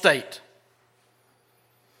natural state.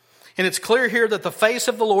 And it's clear here that the face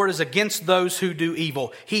of the Lord is against those who do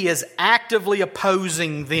evil. He is actively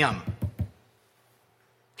opposing them.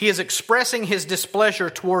 He is expressing his displeasure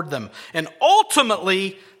toward them. And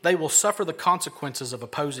ultimately, they will suffer the consequences of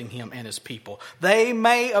opposing him and his people. They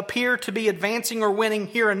may appear to be advancing or winning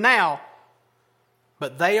here and now,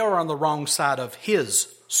 but they are on the wrong side of his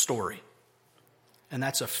story. And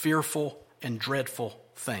that's a fearful and dreadful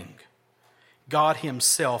thing. God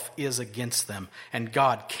himself is against them, and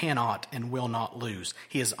God cannot and will not lose.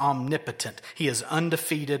 He is omnipotent. He is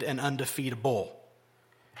undefeated and undefeatable.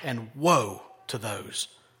 And woe to those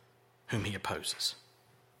whom he opposes.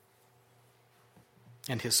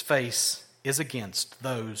 And his face is against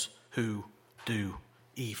those who do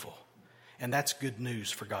evil. And that's good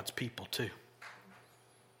news for God's people too.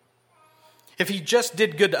 If he just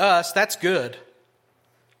did good to us, that's good.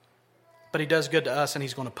 But he does good to us, and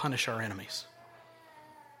he's going to punish our enemies.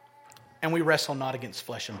 And we wrestle not against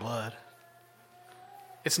flesh and blood.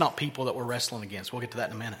 It's not people that we're wrestling against. We'll get to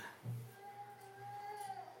that in a minute.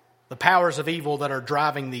 The powers of evil that are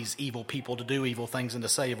driving these evil people to do evil things and to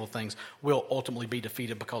say evil things will ultimately be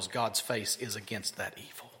defeated because God's face is against that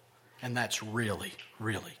evil. And that's really,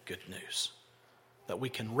 really good news that we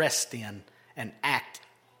can rest in and act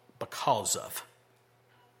because of.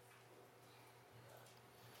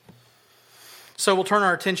 So we'll turn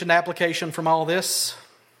our attention to application from all this.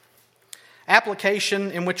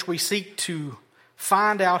 Application in which we seek to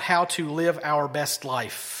find out how to live our best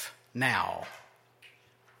life now.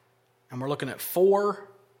 And we're looking at 4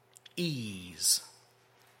 E's.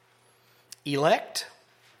 Elect,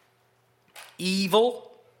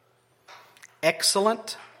 evil,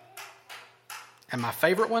 excellent, and my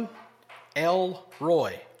favorite one, El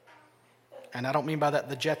Roy. And I don't mean by that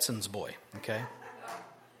the Jetsons boy, okay?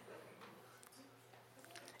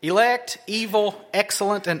 Elect, evil,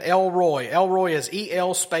 excellent, and El Roy. El Roy is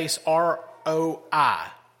E-L space R-O-I.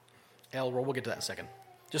 El Roy, we'll get to that in a second.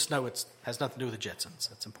 Just know it has nothing to do with the Jetsons.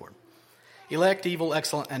 That's important. Elect, evil,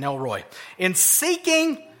 excellent, and El Roy. In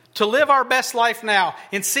seeking to live our best life now,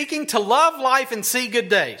 in seeking to love life and see good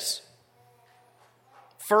days,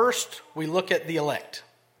 first we look at the elect.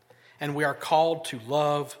 And we are called to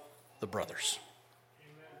love the brothers.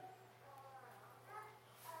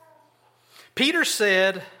 Peter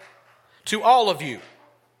said to all of you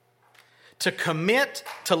to commit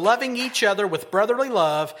to loving each other with brotherly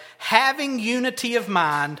love, having unity of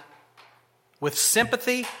mind, with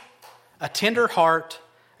sympathy, a tender heart,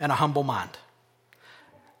 and a humble mind.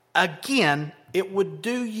 Again, it would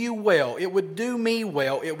do you well, it would do me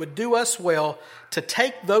well, it would do us well to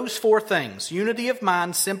take those 4 things, unity of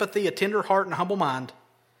mind, sympathy, a tender heart, and a humble mind,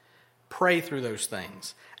 pray through those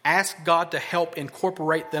things. Ask God to help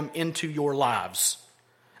incorporate them into your lives,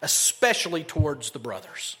 especially towards the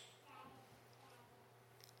brothers.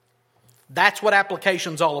 That's what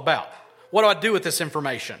application's all about. What do I do with this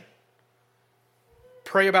information?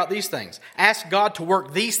 Pray about these things. Ask God to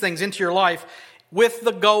work these things into your life with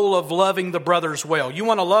the goal of loving the brothers well. You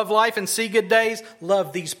want to love life and see good days?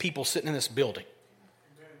 Love these people sitting in this building.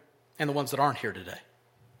 And the ones that aren't here today.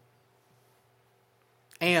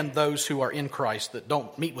 And those who are in Christ that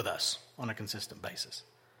don't meet with us on a consistent basis.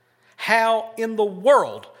 How in the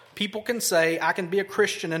world people can say, I can be a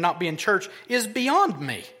Christian and not be in church is beyond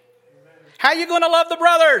me. How are you going to love the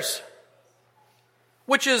brothers?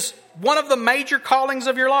 Which is one of the major callings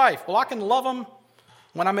of your life. Well, I can love them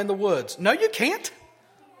when I'm in the woods. No, you can't.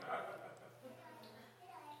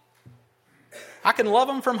 I can love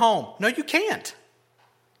them from home. No, you can't.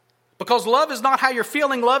 Because love is not how you're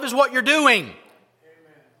feeling. Love is what you're doing.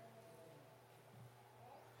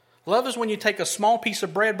 Love is when you take a small piece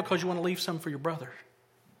of bread because you want to leave some for your brother.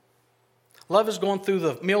 Love is going through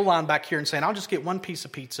the meal line back here and saying, I'll just get one piece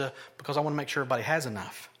of pizza because I want to make sure everybody has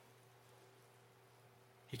enough.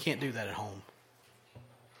 You can't do that at home.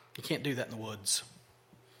 You can't do that in the woods.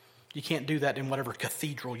 You can't do that in whatever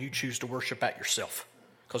cathedral you choose to worship at yourself.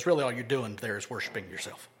 Because really all you're doing there is worshiping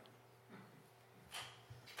yourself.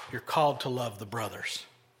 You're called to love the brothers.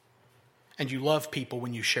 And you love people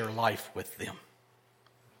when you share life with them.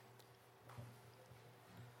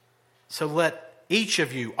 So let each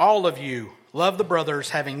of you, all of you, love the brothers,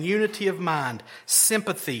 having unity of mind,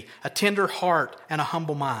 sympathy, a tender heart, and a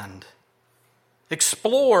humble mind.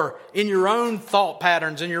 Explore in your own thought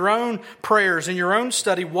patterns, in your own prayers, in your own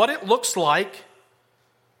study, what it looks like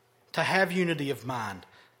to have unity of mind,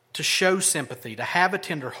 to show sympathy, to have a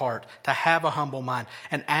tender heart, to have a humble mind,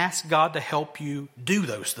 and ask God to help you do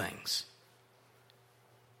those things.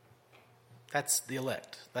 That's the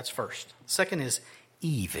elect. That's first. Second is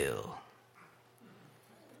evil.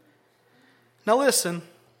 Now listen,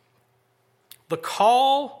 the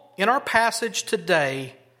call in our passage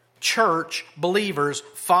today, church, believers,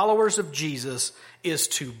 followers of Jesus, is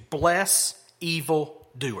to bless evil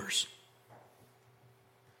doers.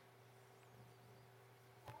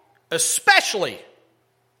 Especially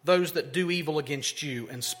those that do evil against you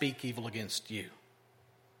and speak evil against you.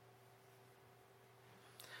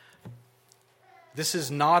 This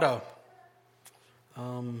is not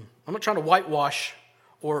I'm not trying to whitewash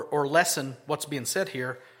or lessen what's being said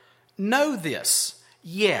here. Know this.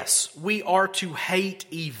 Yes, we are to hate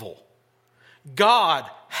evil. God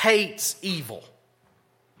hates evil.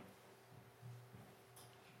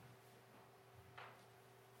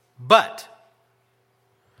 But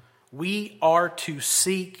we are to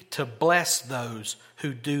seek to bless those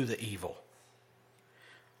who do the evil.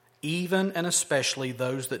 Even and especially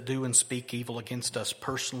those that do and speak evil against us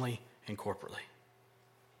personally and corporately.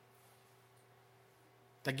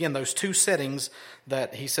 Again, those two settings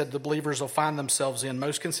that he said the believers will find themselves in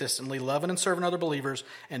most consistently, loving and serving other believers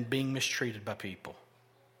and being mistreated by people.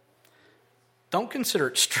 Don't consider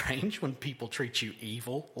it strange when people treat you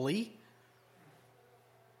evilly.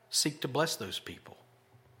 Seek to bless those people.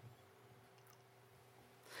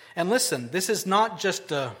 And listen, this is not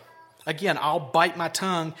just again, I'll bite my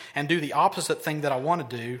tongue and do the opposite thing that I want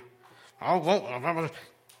to do.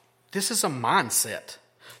 This is a mindset.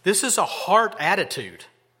 This is a heart attitude.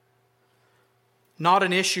 Not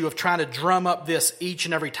an issue of trying to drum up this each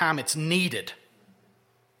and every time it's needed.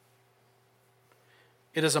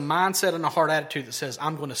 It is a mindset and a heart attitude that says,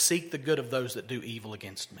 I'm going to seek the good of those that do evil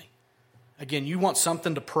against me. Again, you want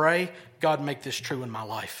something to pray? God, make this true in my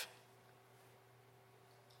life.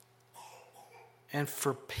 And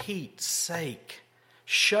for Pete's sake,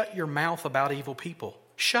 shut your mouth about evil people.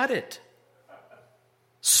 Shut it.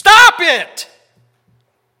 Stop it!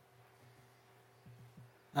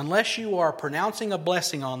 Unless you are pronouncing a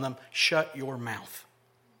blessing on them, shut your mouth.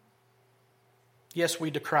 Yes, we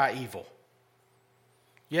decry evil.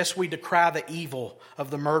 Yes, we decry the evil of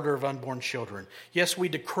the murder of unborn children. Yes, we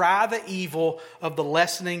decry the evil of the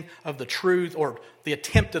lessening of the truth, or the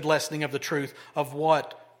attempted lessening of the truth of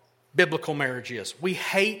what biblical marriage is. We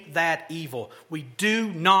hate that evil. We do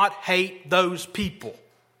not hate those people.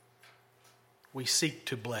 We seek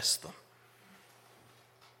to bless them.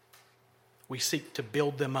 We seek to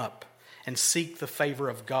build them up and seek the favor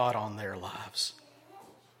of God on their lives.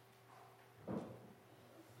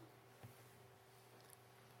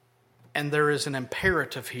 And there is an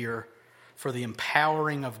imperative here for the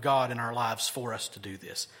empowering of God in our lives for us to do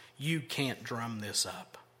this. You can't drum this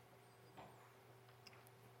up.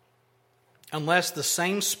 Unless the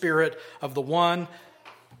same Spirit of the one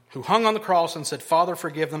who hung on the cross and said, Father,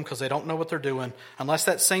 forgive them because they don't know what they're doing. Unless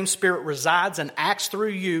that same Spirit resides and acts through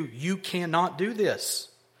you, you cannot do this.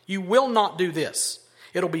 You will not do this.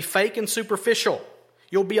 It'll be fake and superficial.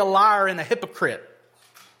 You'll be a liar and a hypocrite.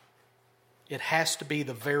 It has to be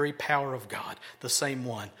the very power of God, the same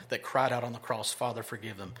one that cried out on the cross, Father,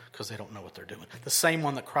 forgive them because they don't know what they're doing. The same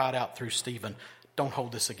one that cried out through Stephen, don't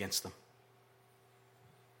hold this against them.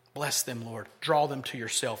 Bless them, Lord. Draw them to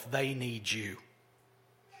yourself. They need you.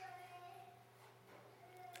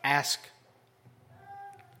 Ask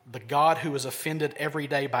the God who is offended every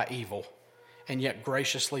day by evil and yet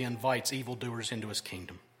graciously invites evildoers into his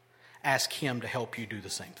kingdom. Ask him to help you do the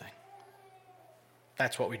same thing.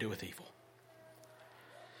 That's what we do with evil.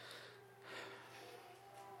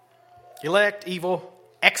 Elect, evil,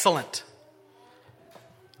 excellent.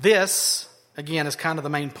 This, again, is kind of the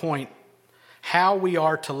main point. How we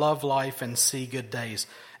are to love life and see good days.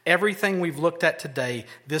 Everything we've looked at today,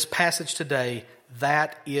 this passage today,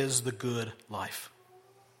 that is the good life.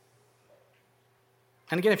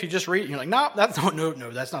 And again, if you just read it, you're like, no, that's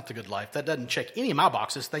not the good life. That doesn't check any of my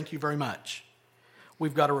boxes. Thank you very much.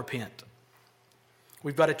 We've got to repent.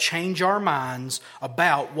 We've got to change our minds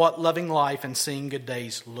about what loving life and seeing good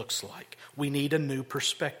days looks like. We need a new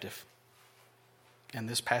perspective. And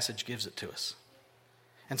this passage gives it to us.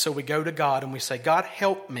 And so we go to God and we say, God,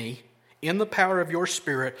 help me in the power of your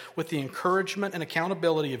Spirit with the encouragement and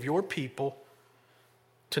accountability of your people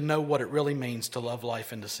to know what it really means to love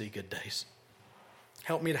life and to see good days.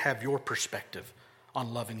 Help me to have your perspective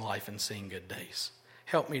on loving life and seeing good days.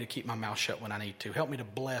 Help me to keep my mouth shut when I need to. Help me to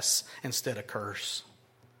bless instead of curse.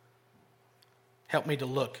 Help me to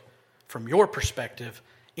look from your perspective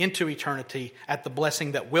into eternity at the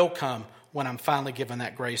blessing that will come when I'm finally given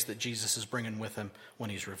that grace that Jesus is bringing with him when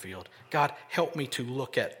he's revealed. God, help me to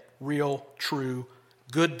look at real, true,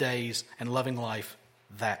 good days and loving life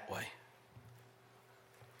that way.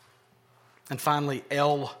 And finally,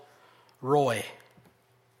 El Roi.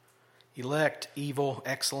 Elect, evil,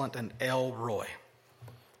 excellent, and El Roi.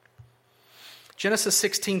 Genesis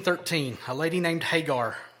 16:13, a lady named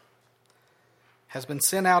Hagar has been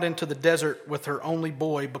sent out into the desert with her only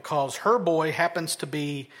boy because her boy happens to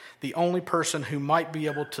be the only person who might be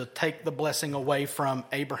able to take the blessing away from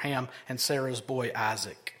Abraham and Sarah's boy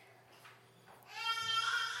Isaac.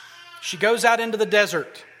 She goes out into the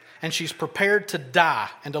desert and she's prepared to die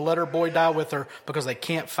and to let her boy die with her because they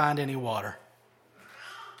can't find any water.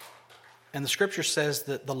 And the scripture says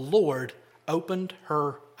that the Lord opened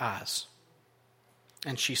her eyes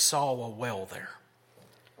and she saw a well there.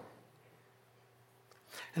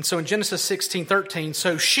 And so in Genesis 16:13,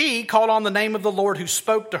 so she called on the name of the Lord who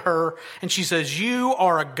spoke to her, and she says, you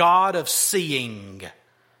are a God of seeing,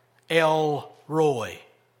 El Roi.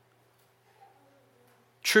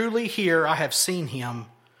 Truly here I have seen him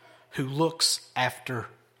who looks after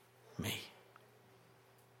me.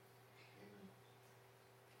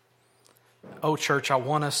 Oh, church, I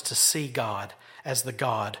want us to see God as the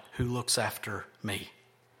God who looks after me,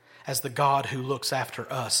 as the God who looks after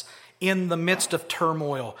us. In the midst of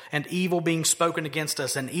turmoil and evil being spoken against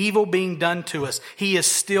us and evil being done to us, he is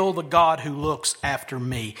still the God who looks after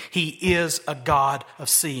me. He is a God of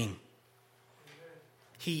seeing.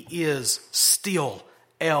 He is still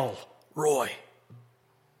El Roi.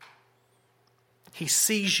 He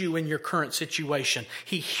sees you in your current situation.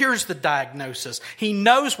 He hears the diagnosis. He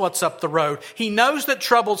knows what's up the road. He knows that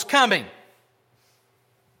trouble's coming.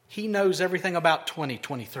 He knows everything about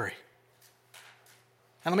 2023.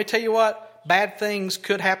 And let me tell you what, bad things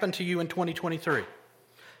could happen to you in 2023.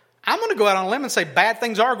 I'm going to go out on a limb and say bad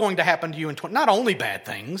things are going to happen to you in not only bad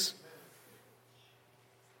things,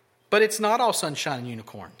 but it's not all sunshine and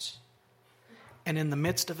unicorns. And in the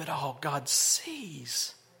midst of it all, God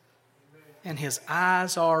sees. And his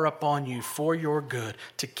eyes are upon you for your good,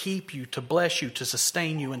 to keep you, to bless you, to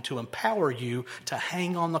sustain you, and to empower you to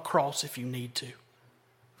hang on the cross if you need to.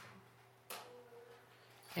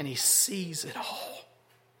 And he sees it all.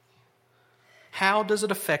 How does it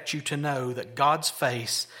affect you to know that God's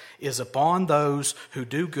face is upon those who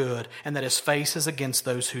do good and that his face is against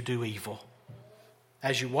those who do evil?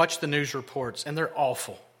 As you watch the news reports, and they're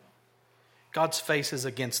awful, God's face is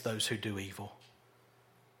against those who do evil.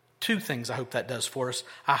 Two things I hope that does for us.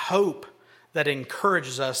 I hope that it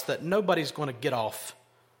encourages us that nobody's going to get off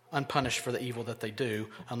unpunished for the evil that they do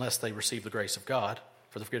unless they receive the grace of God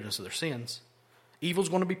for the forgiveness of their sins. Evil's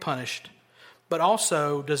going to be punished. But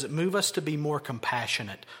also, does it move us to be more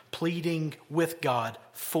compassionate, pleading with God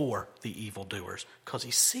for the evildoers? Because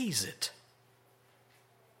he sees it.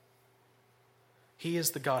 He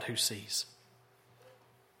is the God who sees.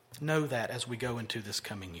 Know that as we go into this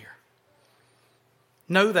coming year.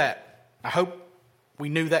 Know that. I hope we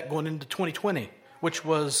knew that going into 2020, which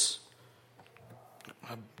was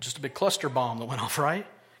just a big cluster bomb that went off, right?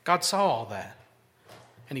 God saw all that.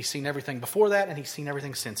 And he's seen everything before that, and he's seen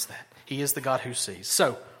everything since that. He is the God who sees.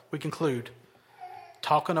 So, we conclude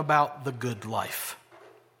talking about the good life.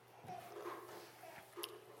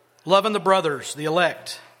 Loving the brothers, the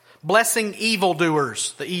elect. Blessing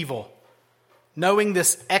evildoers, the evil. Knowing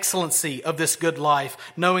this excellency of this good life.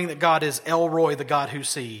 Knowing that God is El Roi, the God who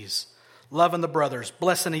sees. Loving the brothers,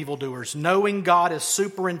 blessing evildoers. Knowing God is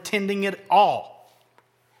superintending it all.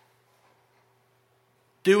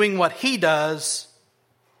 Doing what he does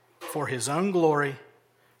for his own glory,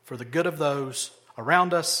 for the good of those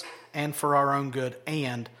around us, and for our own good.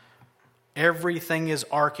 And everything is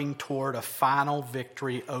arcing toward a final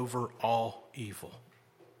victory over all evil.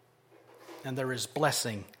 And there is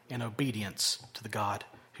blessing in obedience to the God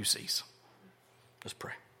who sees. Let's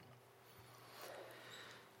pray.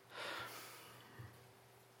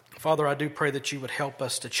 Father, I do pray that you would help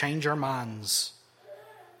us to change our minds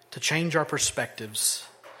to change our perspectives,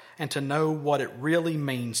 and to know what it really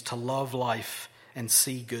means to love life and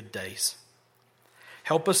see good days.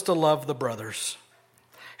 Help us to love the brothers.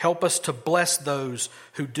 Help us to bless those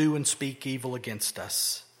who do and speak evil against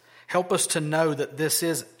us. Help us to know that this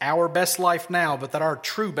is our best life now, but that our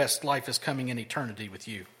true best life is coming in eternity with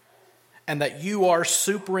you. And that you are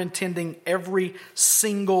superintending every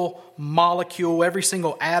single molecule, every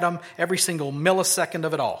single atom, every single millisecond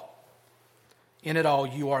of it all. In it all,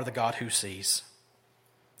 you are the God who sees.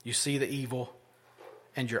 You see the evil,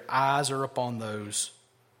 and your eyes are upon those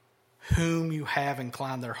whom you have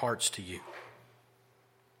inclined their hearts to you.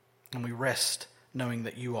 And we rest knowing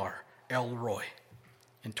that you are El Roy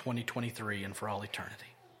in 2023 and for all eternity.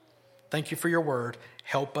 Thank you for your word.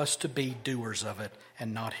 Help us to be doers of it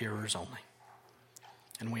and not hearers only.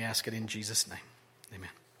 And we ask it in Jesus' name. Amen.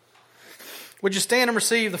 Would you stand and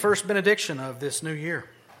receive the first benediction of this new year?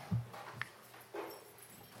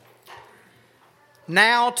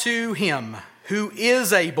 Now to him who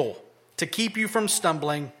is able to keep you from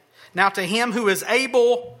stumbling, now to him who is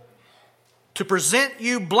able to present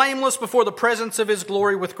you blameless before the presence of his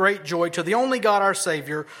glory with great joy, to the only God our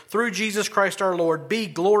Savior, through Jesus Christ our Lord, be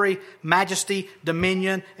glory, majesty,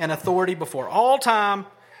 dominion, and authority before all time,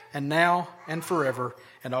 and now and forever.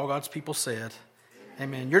 And all God's people said,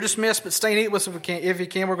 amen. You're dismissed, but stay and eat with us if you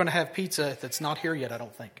can. We're going to have pizza that's not here yet, I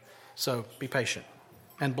don't think. So be patient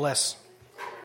and bless.